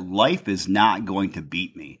inside that life is not going to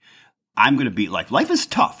beat me. I'm going to beat life. Life is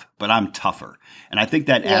tough, but I'm tougher. And I think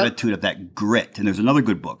that attitude of that grit, and there's another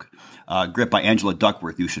good book, Grit by Angela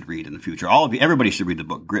Duckworth, you should read in the future. Everybody should read the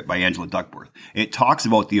book, Grit by Angela Duckworth. It talks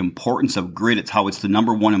about the importance of grit. It's how it's the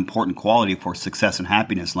number one important quality for success and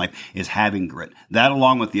happiness in life is having grit. That,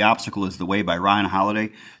 along with The Obstacle is the Way by Ryan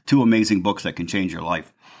Holiday, two amazing books that can change your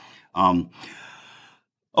life.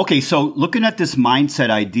 Okay, so looking at this mindset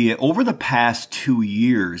idea, over the past 2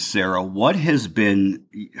 years, Sarah,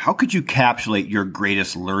 how could you encapsulate your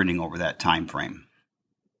greatest learning over that time frame?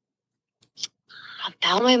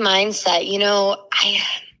 About my mindset,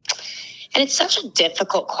 and it's such a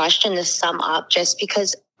difficult question to sum up, just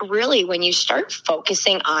because really when you start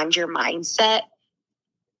focusing on your mindset,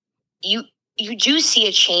 you do see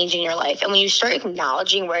a change in your life. And when you start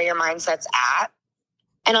acknowledging where your mindset's at,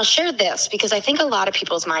 and I'll share this because I think a lot of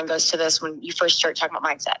people's mind goes to this when you first start talking about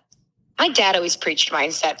mindset. My dad always preached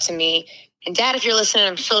mindset to me. And Dad, if you're listening,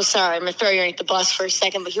 I'm so sorry. I'm going to throw you underneath the bus for a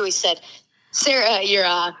second, but he always said, Sarah,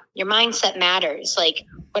 your mindset matters. Like,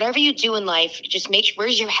 whatever you do in life, just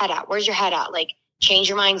where's your head at? Where's your head at? Like, change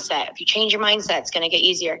your mindset. If you change your mindset, it's going to get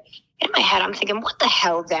easier. In my head, I'm thinking, what the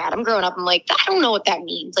hell, Dad? I'm growing up. I'm like, I don't know what that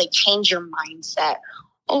means. Like, change your mindset.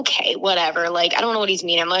 Okay, whatever. Like, I don't know what he's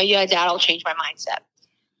meaning. I'm like, yeah, Dad, I'll change my mindset.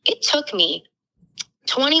 It took me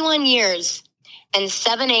 21 years and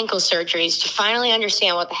 7 ankle surgeries to finally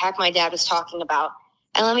understand what the heck my dad was talking about.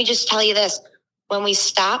 And let me just tell you this. When we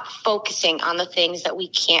stop focusing on the things that we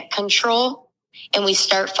can't control and we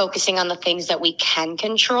start focusing on the things that we can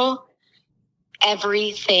control,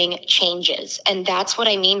 everything changes. And that's what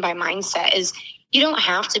I mean by mindset is you don't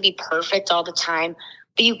have to be perfect all the time,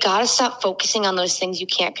 but you got to stop focusing on those things you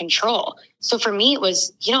can't control. So for me, it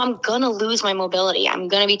was, I'm going to lose my mobility. I'm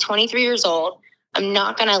going to be 23 years old. I'm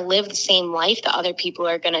not going to live the same life that other people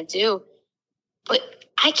are going to do. But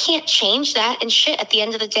I can't change that. And shit, at the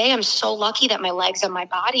end of the day, I'm so lucky that my legs and my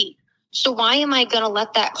body. So why am I going to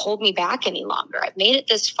let that hold me back any longer? I've made it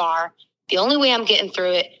this far. The only way I'm getting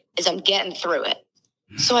through it is I'm getting through it.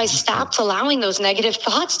 So I stopped allowing those negative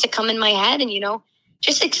thoughts to come in my head. And,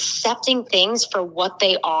 just accepting things for what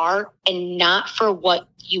they are and not for what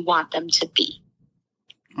you want them to be.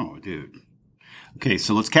 Oh, dude. Okay,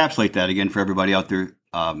 so let's capsulate that again for everybody out there.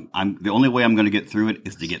 The only way I'm going to get through it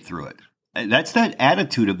is to get through it. And that's that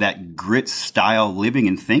attitude of that grit style living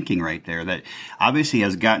and thinking right there that obviously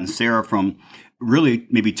has gotten Sarah from really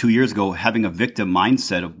maybe 2 years ago having a victim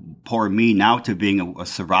mindset of poor me now to being a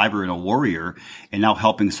survivor and a warrior, and now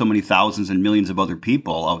helping so many thousands and millions of other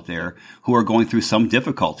people out there who are going through some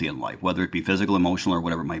difficulty in life, whether it be physical, emotional, or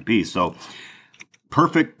whatever it might be. So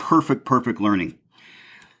perfect learning.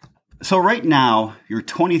 So right now, you're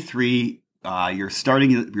 23, you're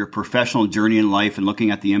starting your professional journey in life and looking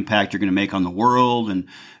at the impact you're going to make on the world. And,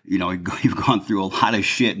 you've gone through a lot of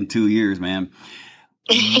shit in 2 years, man.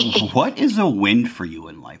 What is a win for you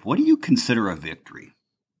in life? What do you consider a victory?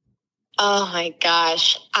 Oh my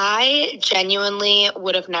gosh. I genuinely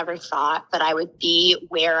would have never thought that I would be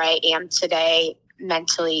where I am today,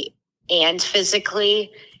 mentally and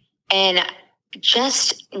physically. And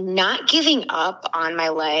just not giving up on my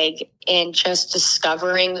leg and just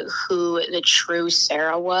discovering who the true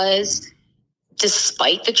Sarah was,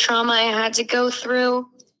 despite the trauma I had to go through.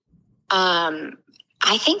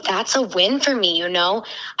 I think that's a win for me.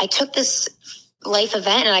 I took this life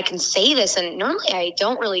event, and I can say this, and normally I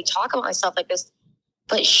don't really talk about myself like this,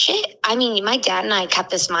 but my dad and I kept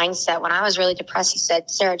this mindset when I was really depressed. He said,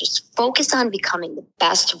 Sarah, just focus on becoming the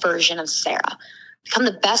best version of Sarah. Become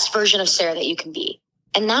the best version of Sarah that you can be.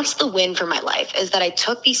 And that's the win for my life, is that I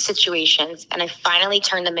took these situations and I finally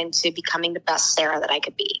turned them into becoming the best Sarah that I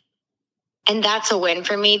could be. And that's a win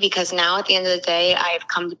for me, because now at the end of the day, I have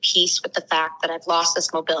come to peace with the fact that I've lost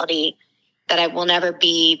this mobility, that I will never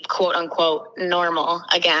be quote unquote normal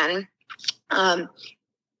again. And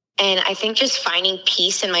I think just finding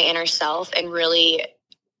peace in my inner self and really,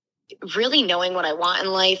 really knowing what I want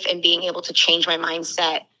in life and being able to change my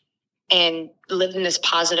mindset and live in this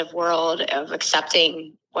positive world of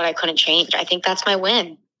accepting what I couldn't change. I think that's my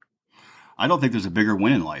win. I don't think there's a bigger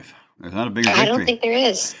win in life. There's not a bigger victory. I don't think there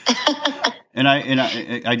is. And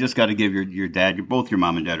I just got to give your dad, both your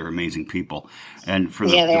mom and dad are amazing people. And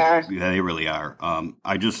they are. Yeah, they really are.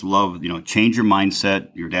 I just love, change your mindset,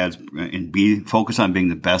 your dad's, and focus on being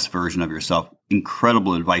the best version of yourself.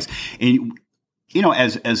 Incredible advice. And,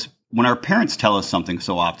 as when our parents tell us something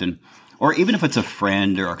so often, or even if it's a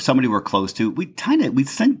friend or somebody we're close to, we tend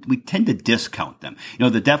to discount them.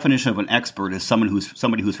 The definition of an expert is somebody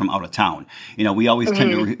who's from out of town. We always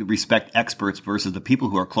tend to respect experts versus the people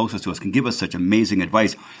who are closest to us can give us such amazing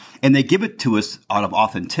advice, and they give it to us out of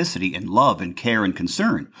authenticity and love and care and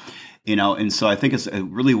concern. And so I think it's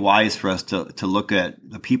really wise for us to look at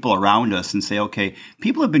the people around us and say, okay,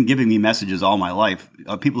 people have been giving me messages all my life,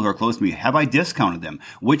 people who are close to me. Have I discounted them?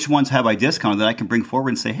 Which ones have I discounted that I can bring forward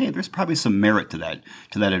and say, hey, there's probably some merit to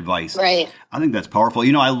that advice. Right. I think that's powerful.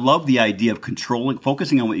 I love the idea of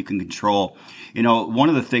focusing on what you can control. One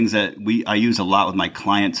of the things that I use a lot with my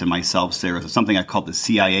clients and myself, Sarah, is something I call the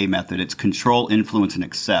CIA method. It's control, influence, and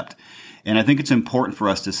accept. And I think it's important for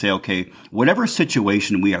us to say, okay, whatever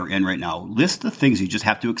situation we are in right now, list the things you just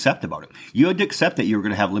have to accept about it. You had to accept that you were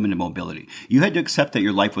going to have limited mobility. You had to accept that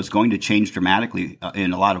your life was going to change dramatically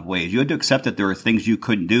in a lot of ways. You had to accept that there are things you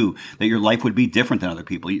couldn't do, that your life would be different than other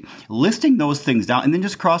people. Listing those things down and then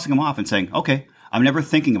just crossing them off and saying, okay, I'm never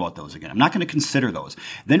thinking about those again. I'm not going to consider those.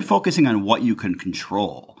 Then focusing on what you can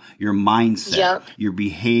control, your mindset, your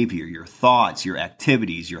behavior, your thoughts, your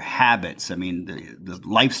activities, your habits. The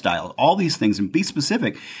lifestyle, all these things, and be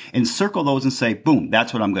specific and circle those and say, boom,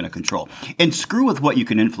 that's what I'm going to control. And screw with what you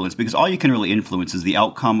can influence, because all you can really influence is the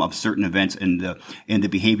outcome of certain events and the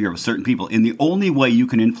behavior of certain people. And the only way you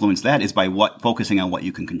can influence that is by focusing on what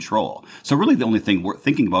you can control. So really the only thing we're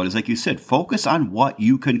thinking about is, like you said, focus on what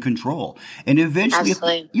you can control. And eventually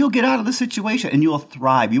you'll get out of the situation and you'll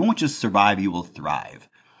thrive. You won't just survive, you will thrive.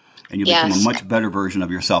 And you'll become a much better version of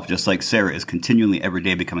yourself, just like Sarah is continually every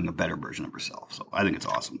day becoming a better version of herself. So I think it's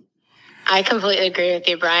awesome. I completely agree with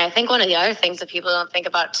you, Brian. I think one of the other things that people don't think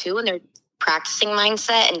about too when they're practicing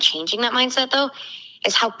mindset and changing that mindset, though,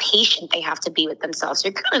 is how patient they have to be with themselves.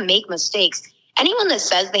 You're going to make mistakes. Anyone that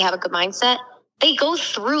says they have a good mindset, they go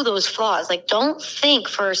through those flaws. Like, don't think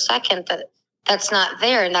for a second that that's not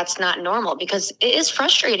there and that's not normal, because it is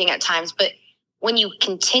frustrating at times. But when you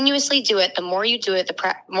continuously do it, the more you do it,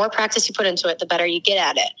 the more practice you put into it, the better you get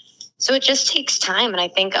at it. So it just takes time. And I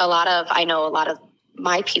think I know a lot of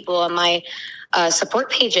my people on my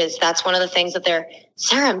support pages, that's one of the things that they're,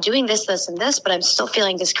 Sarah, I'm doing this, and this, but I'm still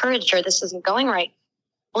feeling discouraged, or this isn't going right.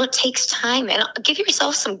 Well, it takes time, and give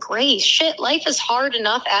yourself some grace. Shit, life is hard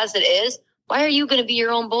enough as it is. Why are you going to be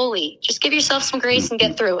your own bully? Just give yourself some grace and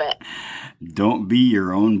get through it. Don't be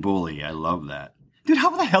your own bully. I love that. Dude,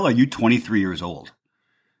 how the hell are you 23 years old?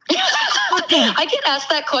 I get asked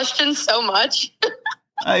that question so much.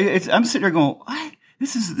 I'm sitting there going, what?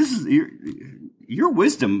 This is your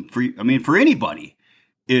wisdom for anybody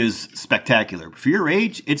is spectacular. For your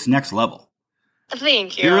age, it's next level.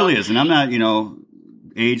 Thank you. It really is. And I'm not,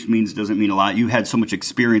 age doesn't mean a lot. You had so much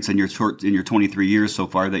experience in your 23 years so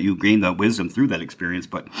far that you gained that wisdom through that experience.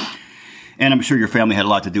 And I'm sure your family had a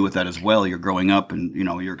lot to do with that as well. You're growing up and,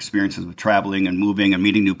 your experiences with traveling and moving and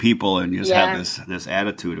meeting new people, and you just have this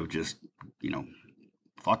attitude of just,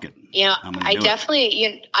 fuck it. I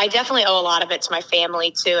definitely owe a lot of it to my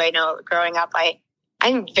family too. I know growing up,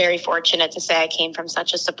 I'm very fortunate to say I came from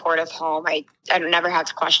such a supportive home. I never had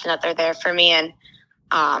to question that they're there for me. And,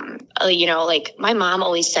 like my mom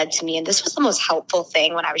always said to me, and this was the most helpful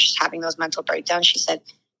thing when I was just having those mental breakdowns. She said,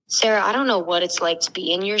 Sarah, I don't know what it's like to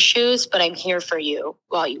be in your shoes, but I'm here for you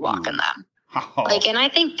while you walk in them. Oh. And I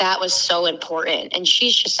think that was so important. And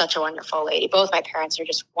she's just such a wonderful lady. Both my parents are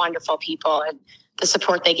just wonderful people, and the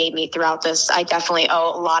support they gave me throughout this, I definitely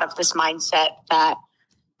owe a lot of this mindset that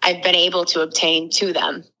I've been able to obtain to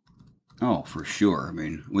them. Oh, for sure. I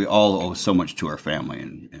mean, we all owe so much to our family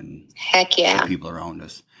and heck yeah, the people around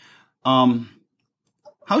us.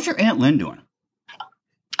 How's your Aunt Lynn doing?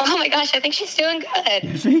 Oh my gosh, I think she's doing good.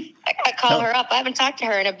 Is she? I gotta call her up. I haven't talked to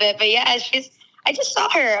her in a bit, but yeah, I just saw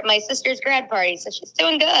her at my sister's grad party, so she's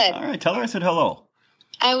doing good. All right, tell her I said hello.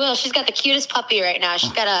 I will. She's got the cutest puppy right now.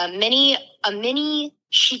 She's got a mini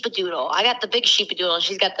sheepadoodle. I got the big sheepadoodle, and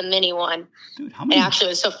she's got the mini one. Dude, how many? And actually, it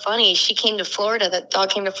was so funny. She came to Florida. The dog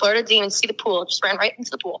came to Florida, didn't even see the pool. Just ran right into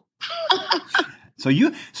the pool. So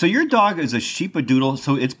your dog is a sheepadoodle.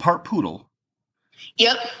 So it's part poodle.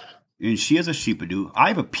 Yep. And she has a sheepadoo. I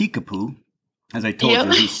have a peekapoo, as I told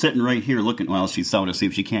you. He's sitting right here looking. Well, she's sound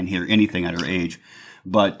asleep. She can't hear anything at her age.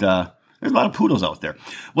 But there's a lot of poodles out there.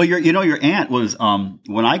 Well, your aunt was,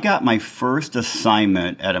 when I got my first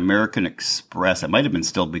assignment at American Express, it might have been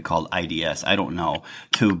still be called IDS, I don't know,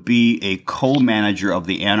 to be a co-manager of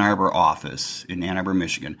the Ann Arbor office in Ann Arbor,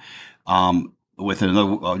 Michigan, with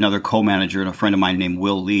another co-manager and a friend of mine named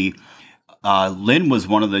Will Lee. Lynn was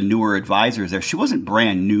one of the newer advisors there. She wasn't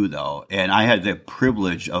brand new, though, and I had the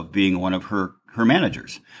privilege of being one of her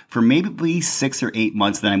managers for maybe 6 or 8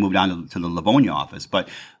 months. Then I moved on to the Livonia office, but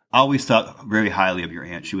I always thought very highly of your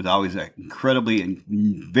aunt. She was always an incredibly and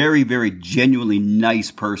very, very genuinely nice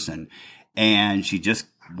person, and she just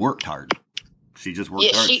worked hard. She just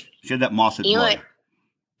worked hard. She had that Mossett blood.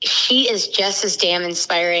 She is just as damn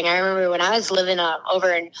inspiring. I remember when I was living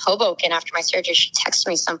over in Hoboken after my surgery, she texted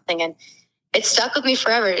me something, and it stuck with me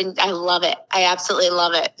forever, and I love it. I absolutely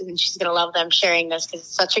love it, and she's going to love them sharing this because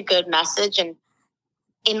it's such a good message. And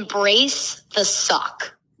embrace the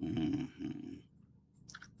suck. Mm-hmm.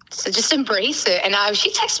 So just embrace it. And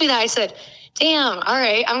she texted me that. I said, damn, all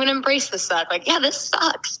right, I'm going to embrace the suck. Like, yeah, this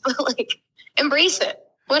sucks, but embrace it.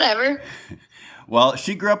 Whatever. Well,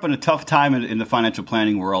 she grew up in a tough time in the financial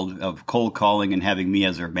planning world of cold calling and having me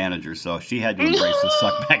as her manager. So she had to embrace the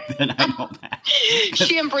suck back then. I know that.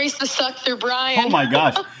 She embraced the suck through Brian. Oh my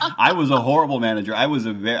gosh. I was a horrible manager. I was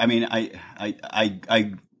I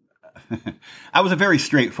was a very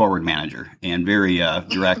straightforward manager and very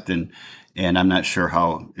direct, and I'm not sure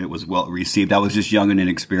how it was well received. I was just young and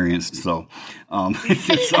inexperienced. So,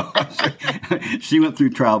 she went through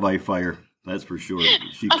trial by fire. That's for sure.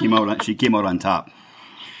 She came out on top.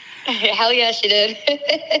 Hell yeah, she did.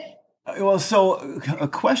 Well, so a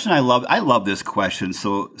question I love this question.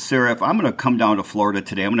 So, Sarah, if I'm going to come down to Florida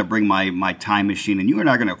today, I'm going to bring my time machine, and you and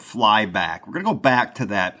I are going to fly back. We're going to go back to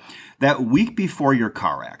that week before your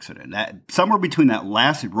car accident, that somewhere between that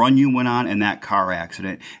last run you went on and that car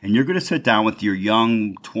accident, and you're going to sit down with your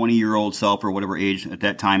young 20-year-old self or whatever age at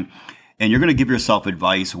that time, and you're going to give yourself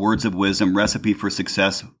advice, words of wisdom, recipe for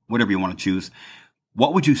success, whatever you want to choose.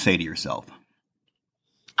 What would you say to yourself?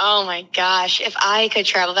 Oh my gosh. If I could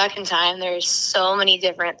travel back in time, there's so many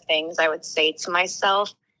different things I would say to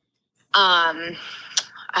myself. Oh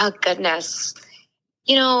goodness.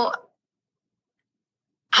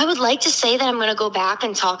 I would like to say that I'm going to go back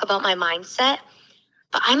and talk about my mindset,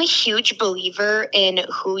 but I'm a huge believer in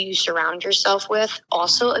who you surround yourself with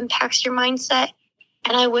also impacts your mindset.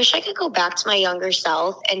 And I wish I could go back to my younger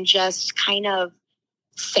self and just kind of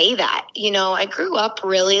say that. I grew up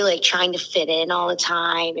really trying to fit in all the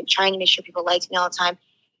time and trying to make sure people liked me all the time.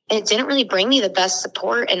 And it didn't really bring me the best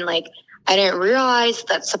support. And I didn't realize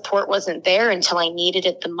that support wasn't there until I needed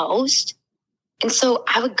it the most. And so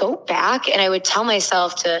I would go back and I would tell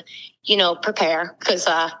myself to, prepare because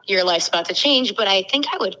your life's about to change. But I think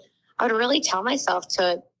I would really tell myself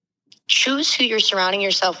to choose who you're surrounding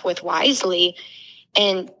yourself with wisely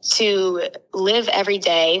and to live every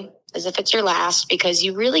day as if it's your last, because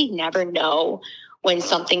you really never know when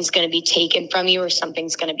something's going to be taken from you or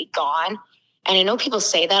something's going to be gone. And I know people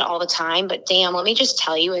say that all the time, but damn, let me just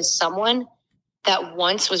tell you, as someone that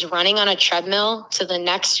once was running on a treadmill to the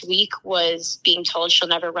next week was being told she'll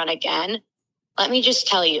never run again, let me just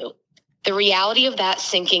tell you, the reality of that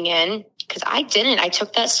sinking in, because I didn't. I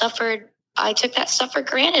took that stuff for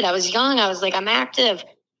granted. I was young. I was like, I'm active.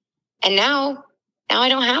 And now I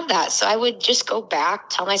don't have that. So I would just go back,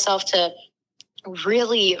 tell myself to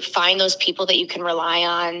really find those people that you can rely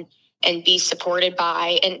on and be supported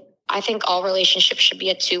by. And I think all relationships should be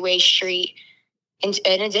a two-way street,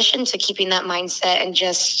 in addition to keeping that mindset and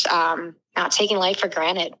just not taking life for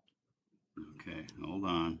granted. Okay, hold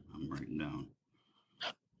on. I'm writing down.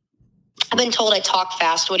 I've been told I talk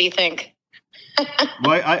fast. What do you think?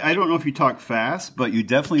 Well, I don't know if you talk fast, but you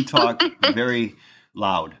definitely talk very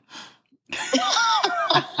loud.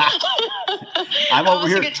 I'm over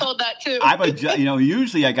here. I get told that too.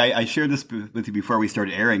 Usually, like I shared this with you before we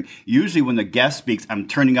started airing. Usually, when the guest speaks, I'm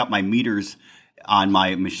turning up my meters on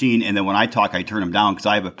my machine, and then when I talk, I turn them down because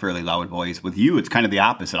I have a fairly loud voice. With you, it's kind of the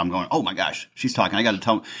opposite. I'm going, oh my gosh, she's talking. I got to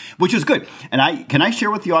tell them, which is good. And can I share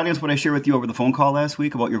with the audience what I shared with you over the phone call last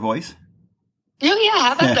week about your voice? Oh yeah,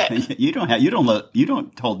 how about that? you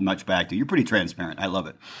don't hold much back to. You're pretty transparent. I love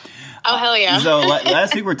it. Oh hell yeah! So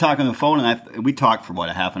last week we were talking on the phone, and we talked for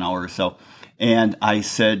a half an hour or so. And I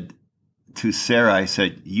said to Sarah,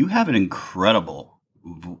 you have an incredible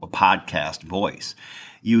podcast voice.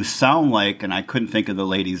 You sound like, and I couldn't think of the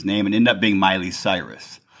lady's name, and ended up being Miley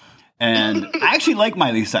Cyrus. And I actually like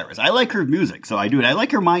Miley Cyrus. I like her music, so I do. And I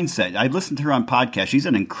like her mindset. I've listened to her on podcasts. She's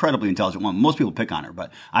an incredibly intelligent woman. Most people pick on her,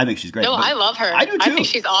 but I think she's great. No, I love her. I do too. I think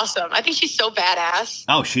she's awesome. I think she's so badass.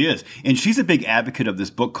 Oh, she is. And she's a big advocate of this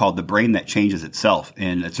book called The Brain That Changes Itself.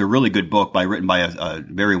 And it's a really good book written by a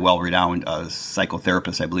very well-renowned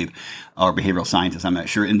psychotherapist, I believe, or behavioral scientist, I'm not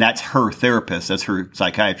sure. And that's her therapist. That's her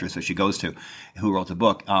psychiatrist that she goes to, who wrote the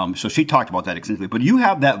book. So she talked about that extensively. But you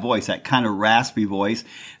have that voice, that kind of raspy voice.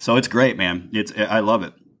 So it's great, man. I love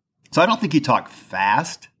it. So I don't think you talk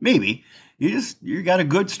fast. Maybe. You got a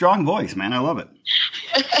good, strong voice, man. I love it.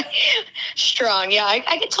 Strong. Yeah.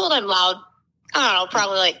 I get told I'm loud. I don't know,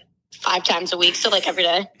 probably like 5 times a week. So like every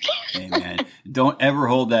day. Hey, man. Don't ever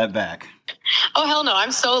hold that back. Oh, hell no.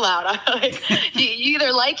 I'm so loud. You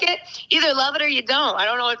either like it, either love it or you don't. I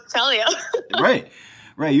don't know what to tell you. Right.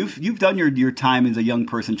 You've done your time as a young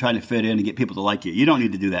person trying to fit in and get people to like you. You don't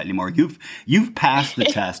need to do that anymore. You've passed the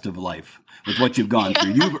test of life with what you've gone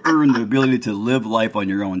through. You've earned the ability to live life on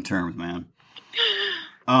your own terms, man.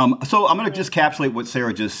 So I'm going to just encapsulate what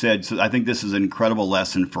Sarah just said. So I think this is an incredible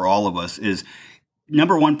lesson for all of us is,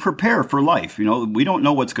 number one, prepare for life. We don't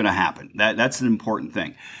know what's going to happen. That's an important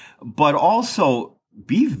thing. But also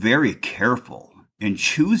be very careful and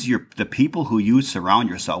choose the people who you surround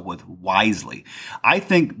yourself with wisely. I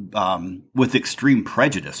think with extreme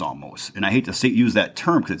prejudice almost, and I hate to use that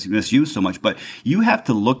term because it's misused so much, but you have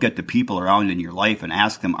to look at the people around in your life and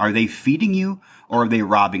ask them, are they feeding you or are they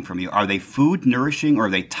robbing from you? Are they food nourishing or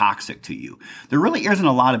are they toxic to you? There really isn't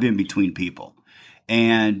a lot of in-between people.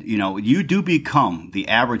 And, you do become the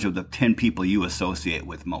average of the 10 people you associate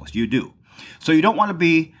with most. You do. So you don't want to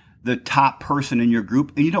be the top person in your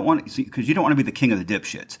group, and you don't want to be the king of the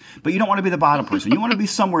dipshits, but you don't want to be the bottom person. You want to be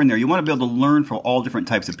somewhere in there. You want to be able to learn from all different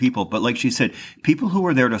types of people. But like she said, people who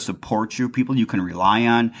are there to support you, people you can rely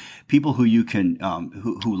on, people who you can,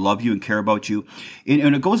 who love you and care about you.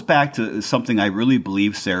 And it goes back to something I really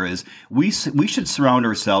believe, Sarah, is we should surround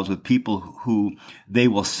ourselves with people who they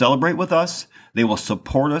will celebrate with us, they will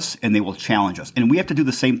support us, and they will challenge us. And we have to do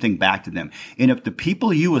the same thing back to them. And if the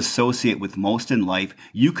people you associate with most in life,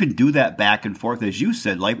 you can do that back and forth. As you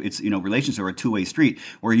said, life, it's, relationships are a two-way street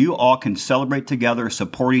where you all can celebrate together,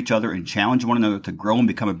 support each other, and challenge one another to grow and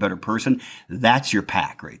become a better person. That's your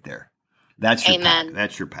pack right there. That's your Amen. pack.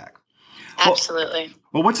 That's your pack. Absolutely.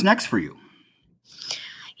 Well, what's next for you?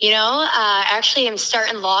 Actually, I'm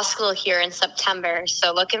starting law school here in September.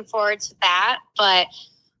 So looking forward to that. But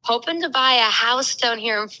hoping to buy a house down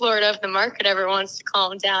here in Florida if the market ever wants to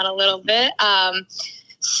calm down a little bit.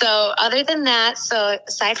 So other than that, so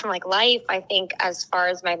aside from life, I think as far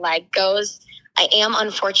as my leg goes, I am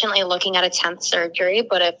unfortunately looking at a 10th surgery.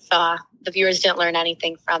 But if the viewers didn't learn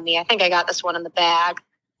anything from me, I think I got this one in the bag.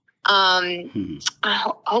 I'm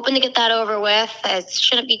hoping to get that over with. It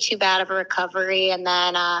shouldn't be too bad of a recovery. And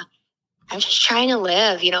then I'm just trying to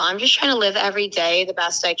live. I'm just trying to live every day the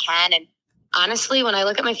best I can. And honestly, when I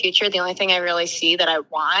look at my future, the only thing I really see that I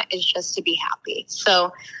want is just to be happy.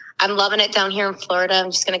 So I'm loving it down here in Florida.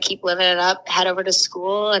 I'm just going to keep living it up, head over to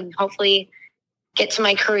school, and hopefully get to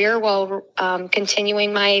my career while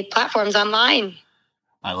continuing my platforms online.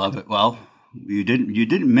 I love it. Well, you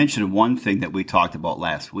didn't mention one thing that we talked about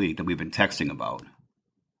last week that we've been texting about.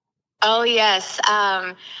 Oh, yes.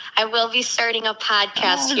 I will be starting a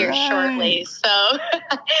podcast here shortly. So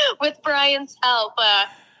with Brian's help,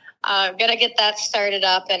 I'm going to get that started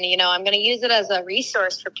up. And, I'm going to use it as a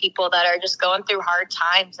resource for people that are just going through hard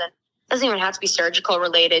times. And it doesn't even have to be surgical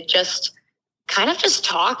related, just kind of just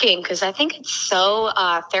talking. Because I think it's so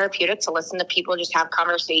therapeutic to listen to people just have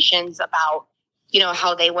conversations about,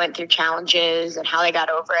 how they went through challenges and how they got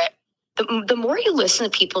over it. The more you listen to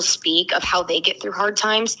people speak of how they get through hard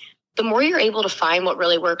times, the more you're able to find what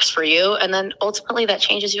really works for you. And then ultimately that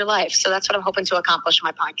changes your life. So that's what I'm hoping to accomplish in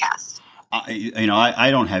my podcast. I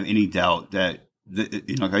don't have any doubt that,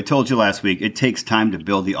 I told you last week, it takes time to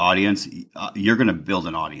build the audience. You're going to build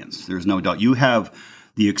an audience. There's no doubt. You have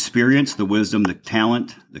the experience, the wisdom, the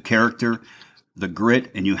talent, the character, the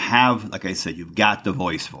grit, and you have, like I said, you've got the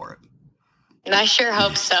voice for it. And I sure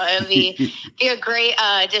hope so. It would be a great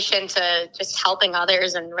addition to just helping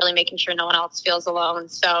others and really making sure no one else feels alone.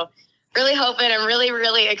 So really hoping, I'm really,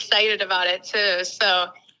 really excited about it too. So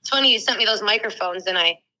it's funny, you sent me those microphones and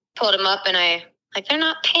I pulled them up and they're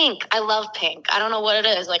not pink. I love pink. I don't know what it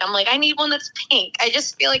is. I need one that's pink. I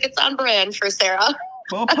just feel like it's on brand for Sarah.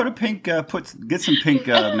 Well, put a pink, get some pink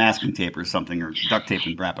masking tape or something, or duct tape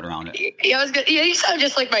and wrap it around it. Yeah, you sound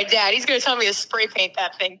just like my dad. He's going to tell me to spray paint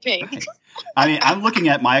that thing pink. I mean, I'm looking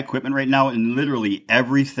at my equipment right now, and literally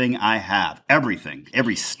everything I have, every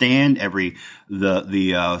stand, the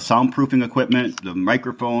soundproofing equipment, the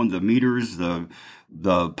microphone, the meters, the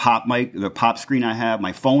pop mic, the pop screen I have,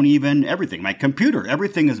 my phone, even everything, my computer,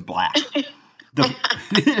 everything is black.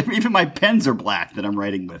 Even my pens are black that I'm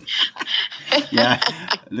writing with. Yeah,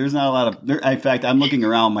 there's not a lot of. In fact, I'm looking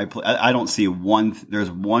around I don't see one. There's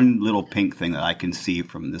one little pink thing that I can see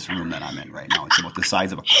from this room that I'm in right now. It's about the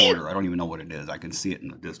size of a quarter. I don't even know what it is. I can see it in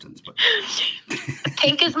the distance, but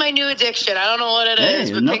pink is my new addiction. I don't know what it is.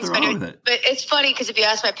 There's nothing wrong with it. But it's funny because if you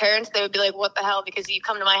ask my parents, they would be like, "What the hell?" Because you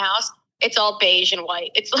come to my house. It's all beige and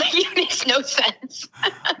white. It's it makes no sense.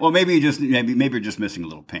 Well, maybe you're just missing a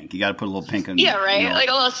little pink. You got to put a little pink in. Yeah, right. Like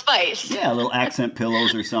a little spice. Yeah, a little accent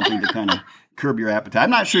pillows or something to kind of curb your appetite.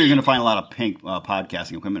 I'm not sure you're going to find a lot of pink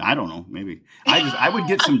podcasting equipment. I don't know. Maybe I would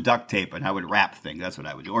get some duct tape and I would wrap things. That's what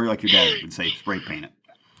I would do. Or like your dad would say, spray paint it.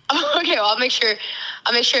 Okay, well, I'll make sure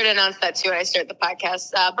to announce that too when I start the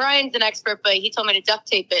podcast. Brian's an expert, but he told me to duct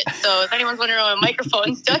tape it. So if anyone's wondering why my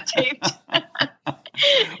microphone's duct taped.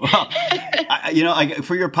 Well,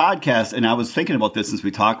 for your podcast, and I was thinking about this since we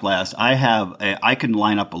talked last, I can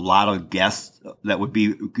line up a lot of guests that would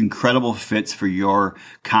be incredible fits for your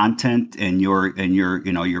content and your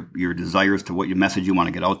desires to what your message you want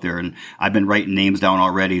to get out there. And I've been writing names down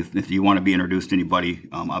already. If you want to be introduced to anybody,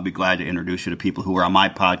 I'll be glad to introduce you to people who are on my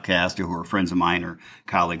podcast or who are friends of mine or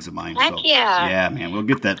colleagues of mine. Heck yeah. Yeah, man, we'll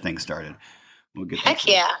get that thing started. Heck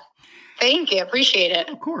yeah. Thank you. Appreciate it.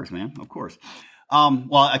 Of course, man. Of course.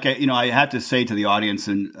 Well, okay, I have to say to the audience,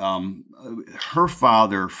 and her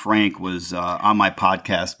father, Frank, was on my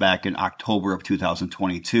podcast back in October of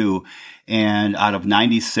 2022, and out of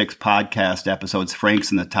 96 podcast episodes,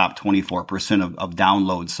 Frank's in the top 24% of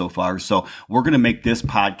downloads so far. So we're going to make this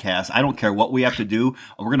podcast, I don't care what we have to do,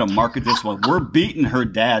 we're going to market this one. We're beating her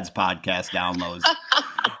dad's podcast downloads.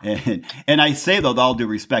 And I say, though, with all due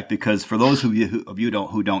respect, because for those of you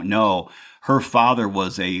who don't know, her father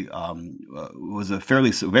was a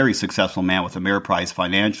very successful man with Ameriprise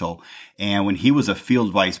Financial, and when he was a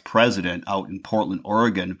field vice president out in Portland,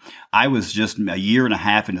 Oregon, I was just a year and a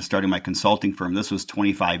half into starting my consulting firm. This was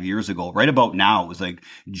 25 years ago. Right about now, it was like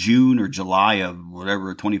June or July of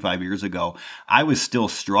whatever 25 years ago. I was still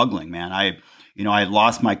struggling, man. I had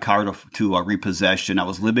lost my car to a repossession. I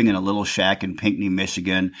was living in a little shack in Pinckney,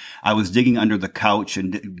 Michigan. I was digging under the couch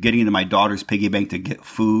and getting into my daughter's piggy bank to get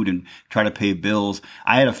food and try to pay bills.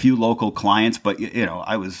 I had a few local clients, but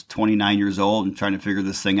I was 29 years old and trying to figure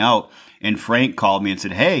this thing out. And Frank called me and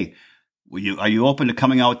said, "Hey, are you open to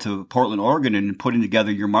coming out to Portland, Oregon and putting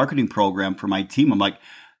together your marketing program for my team?" I'm like,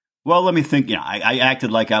 well, let me think. I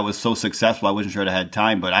acted like I was so successful. I wasn't sure I had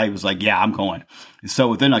time, but I was like, yeah, I'm going. So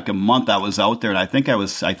within like a month, I was out there, and I think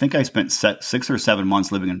I spent 6 or 7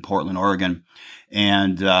 months living in Portland, Oregon,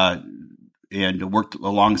 and worked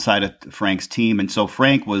alongside of Frank's team. And so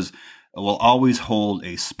Frank will always hold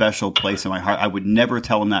a special place in my heart. I would never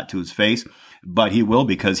tell him that to his face, but he will,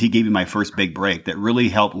 because he gave me my first big break that really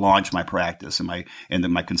helped launch my practice and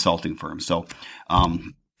my consulting firm. So,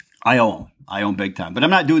 I owe them. I owe them big time. But I'm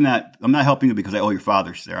not doing that. I'm not helping you because I owe your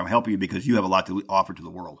father, Sarah. I'm helping you because you have a lot to offer to the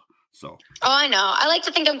world. So. Oh, I know. I like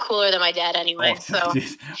to think I'm cooler than my dad anyway. So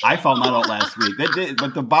Geez. I found that out last week.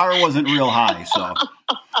 But the bar wasn't real high. So.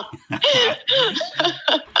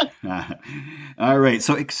 All right.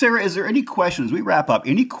 So, Sarah, is there any questions? We wrap up.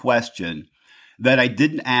 Any question that I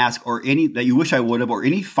didn't ask or any that you wish I would have or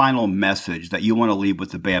any final message that you want to leave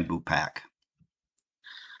with the Bamboo Pack?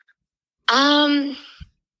 I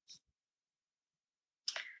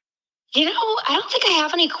don't think I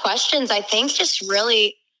have any questions. I think just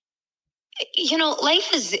really, life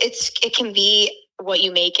it can be what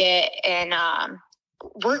you make it, and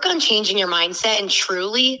work on changing your mindset and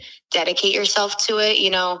truly dedicate yourself to it.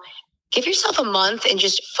 Give yourself a month and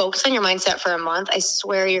just focus on your mindset for a month. I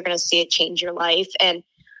swear you're going to see it change your life. And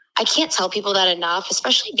I can't tell people that enough,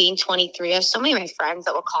 especially being 23. I have so many of my friends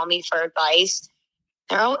that will call me for advice.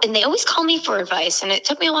 And they always call me for advice. And it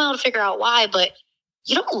took me a while to figure out why, but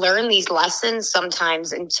you don't learn these lessons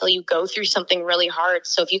sometimes until you go through something really hard.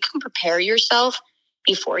 So if you can prepare yourself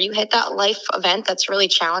before you hit that life event that's really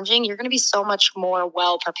challenging, you're going to be so much more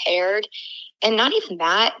well prepared. And not even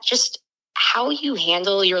that, just how you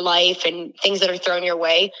handle your life and things that are thrown your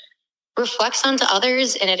way reflects onto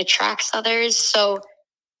others and it attracts others. So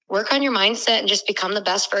work on your mindset and just become the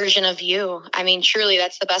best version of you. I mean, truly,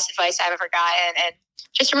 that's the best advice I've ever gotten. And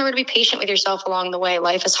just remember to be patient with yourself along the way.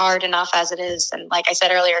 Life is hard enough as it is. And like I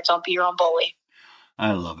said earlier, don't be your own bully.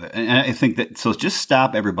 I love it. And I think that, so just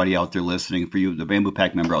stop everybody out there listening, for you, the Bamboo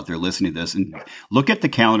Pack member out there listening to this, and look at the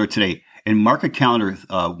calendar today and mark a calendar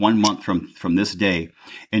 1 month from this day.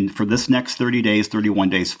 And for this next 30 days, 31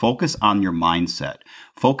 days, focus on your mindset.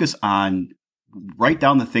 Focus on, write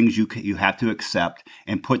down the things you have to accept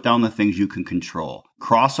and put down the things you can control.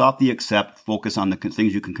 Cross off the accept, focus on the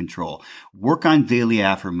things you can control. Work on daily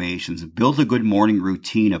affirmations. Build a good morning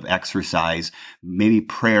routine of exercise, maybe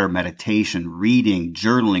prayer, meditation, reading,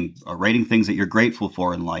 journaling, writing things that you're grateful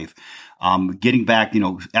for in life. Getting back,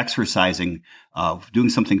 exercising, doing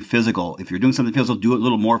something physical. If you're doing something physical, do it a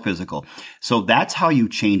little more physical. So that's how you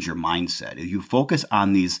change your mindset. You focus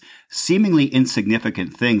on these seemingly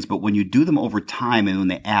insignificant things, but when you do them over time and when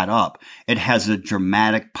they add up, it has a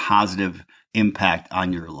dramatic positive impact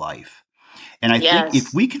on your life. And I think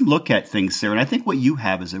if we can look at things, Sarah, and I think what you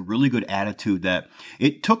have is a really good attitude that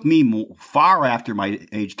it took me far after my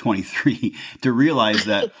age 23 to realize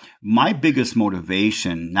that my biggest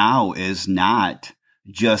motivation now is not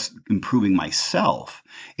just improving myself.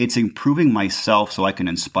 It's improving myself so I can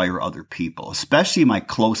inspire other people, especially my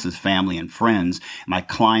closest family and friends, my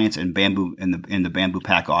clients and in the Bamboo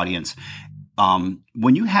Pack audience.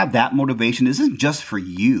 When you have that motivation, this isn't just for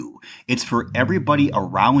you. It's for everybody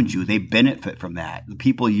around you. They benefit from that. The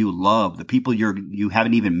people you love, the people you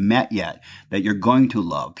haven't even met yet that you're going to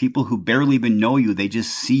love, people who barely even know you. They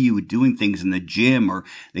just see you doing things in the gym or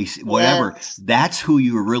whatever. Yes. That's who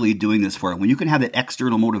you're really doing this for. When you can have that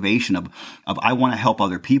external motivation of I want to help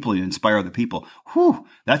other people and inspire other people,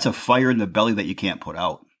 that's a fire in the belly that you can't put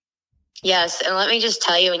out. Yes. And let me just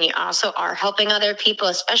tell you, when you also are helping other people,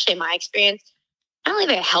 especially in my experience, not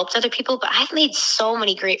only have I helped other people, but I've made so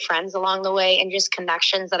many great friends along the way and just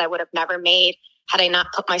connections that I would have never made had I not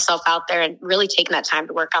put myself out there and really taken that time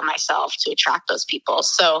to work on myself to attract those people.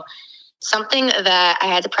 So something that I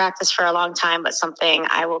had to practice for a long time, but something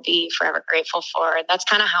I will be forever grateful for. That's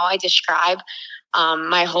kind of how I describe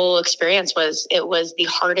my whole experience. It was the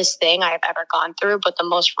hardest thing I've ever gone through, but the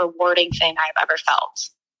most rewarding thing I've ever felt.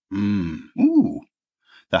 Ooh.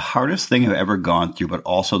 The hardest thing I've ever gone through, but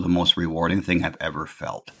also the most rewarding thing I've ever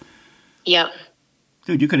felt. Yep.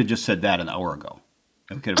 Dude, you could have just said that an hour ago.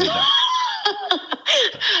 We could have been done.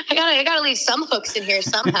 I gotta leave some hooks in here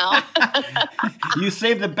somehow. You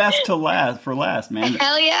saved the best for last, man.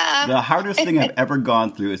 Hell yeah. The hardest thing I've ever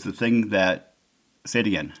gone through is the thing that, say it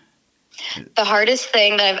again. The hardest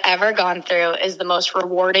thing that I've ever gone through is the most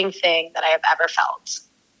rewarding thing that I have ever felt.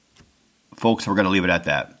 Folks, we're going to leave it at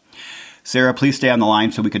that. Sarah, please stay on the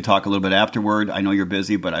line so we can talk a little bit afterward. I know you're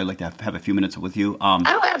busy, but I'd like to have a few minutes with you.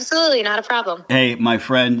 Absolutely. Not a problem. Hey, my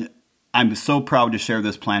friend, I'm so proud to share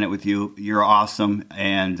this planet with you. You're awesome,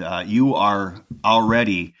 and you are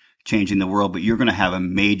already changing the world, but you're going to have a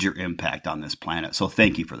major impact on this planet. So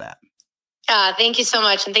thank you for that. Thank you so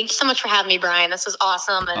much. And thank you so much for having me, Brian. This was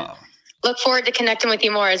awesome. And look forward to connecting with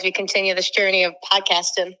you more as we continue this journey of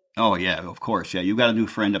podcasting. Oh, yeah, of course. Yeah, you've got a new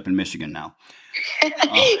friend up in Michigan now.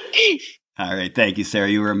 All right. Thank you, Sarah.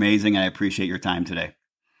 You were amazing. I appreciate your time today.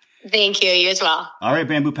 Thank you. You as well. All right,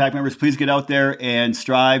 Bamboo Pack members, please get out there and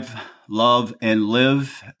strive, love, and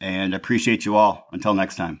live. And I appreciate you all. Until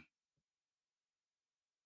next time.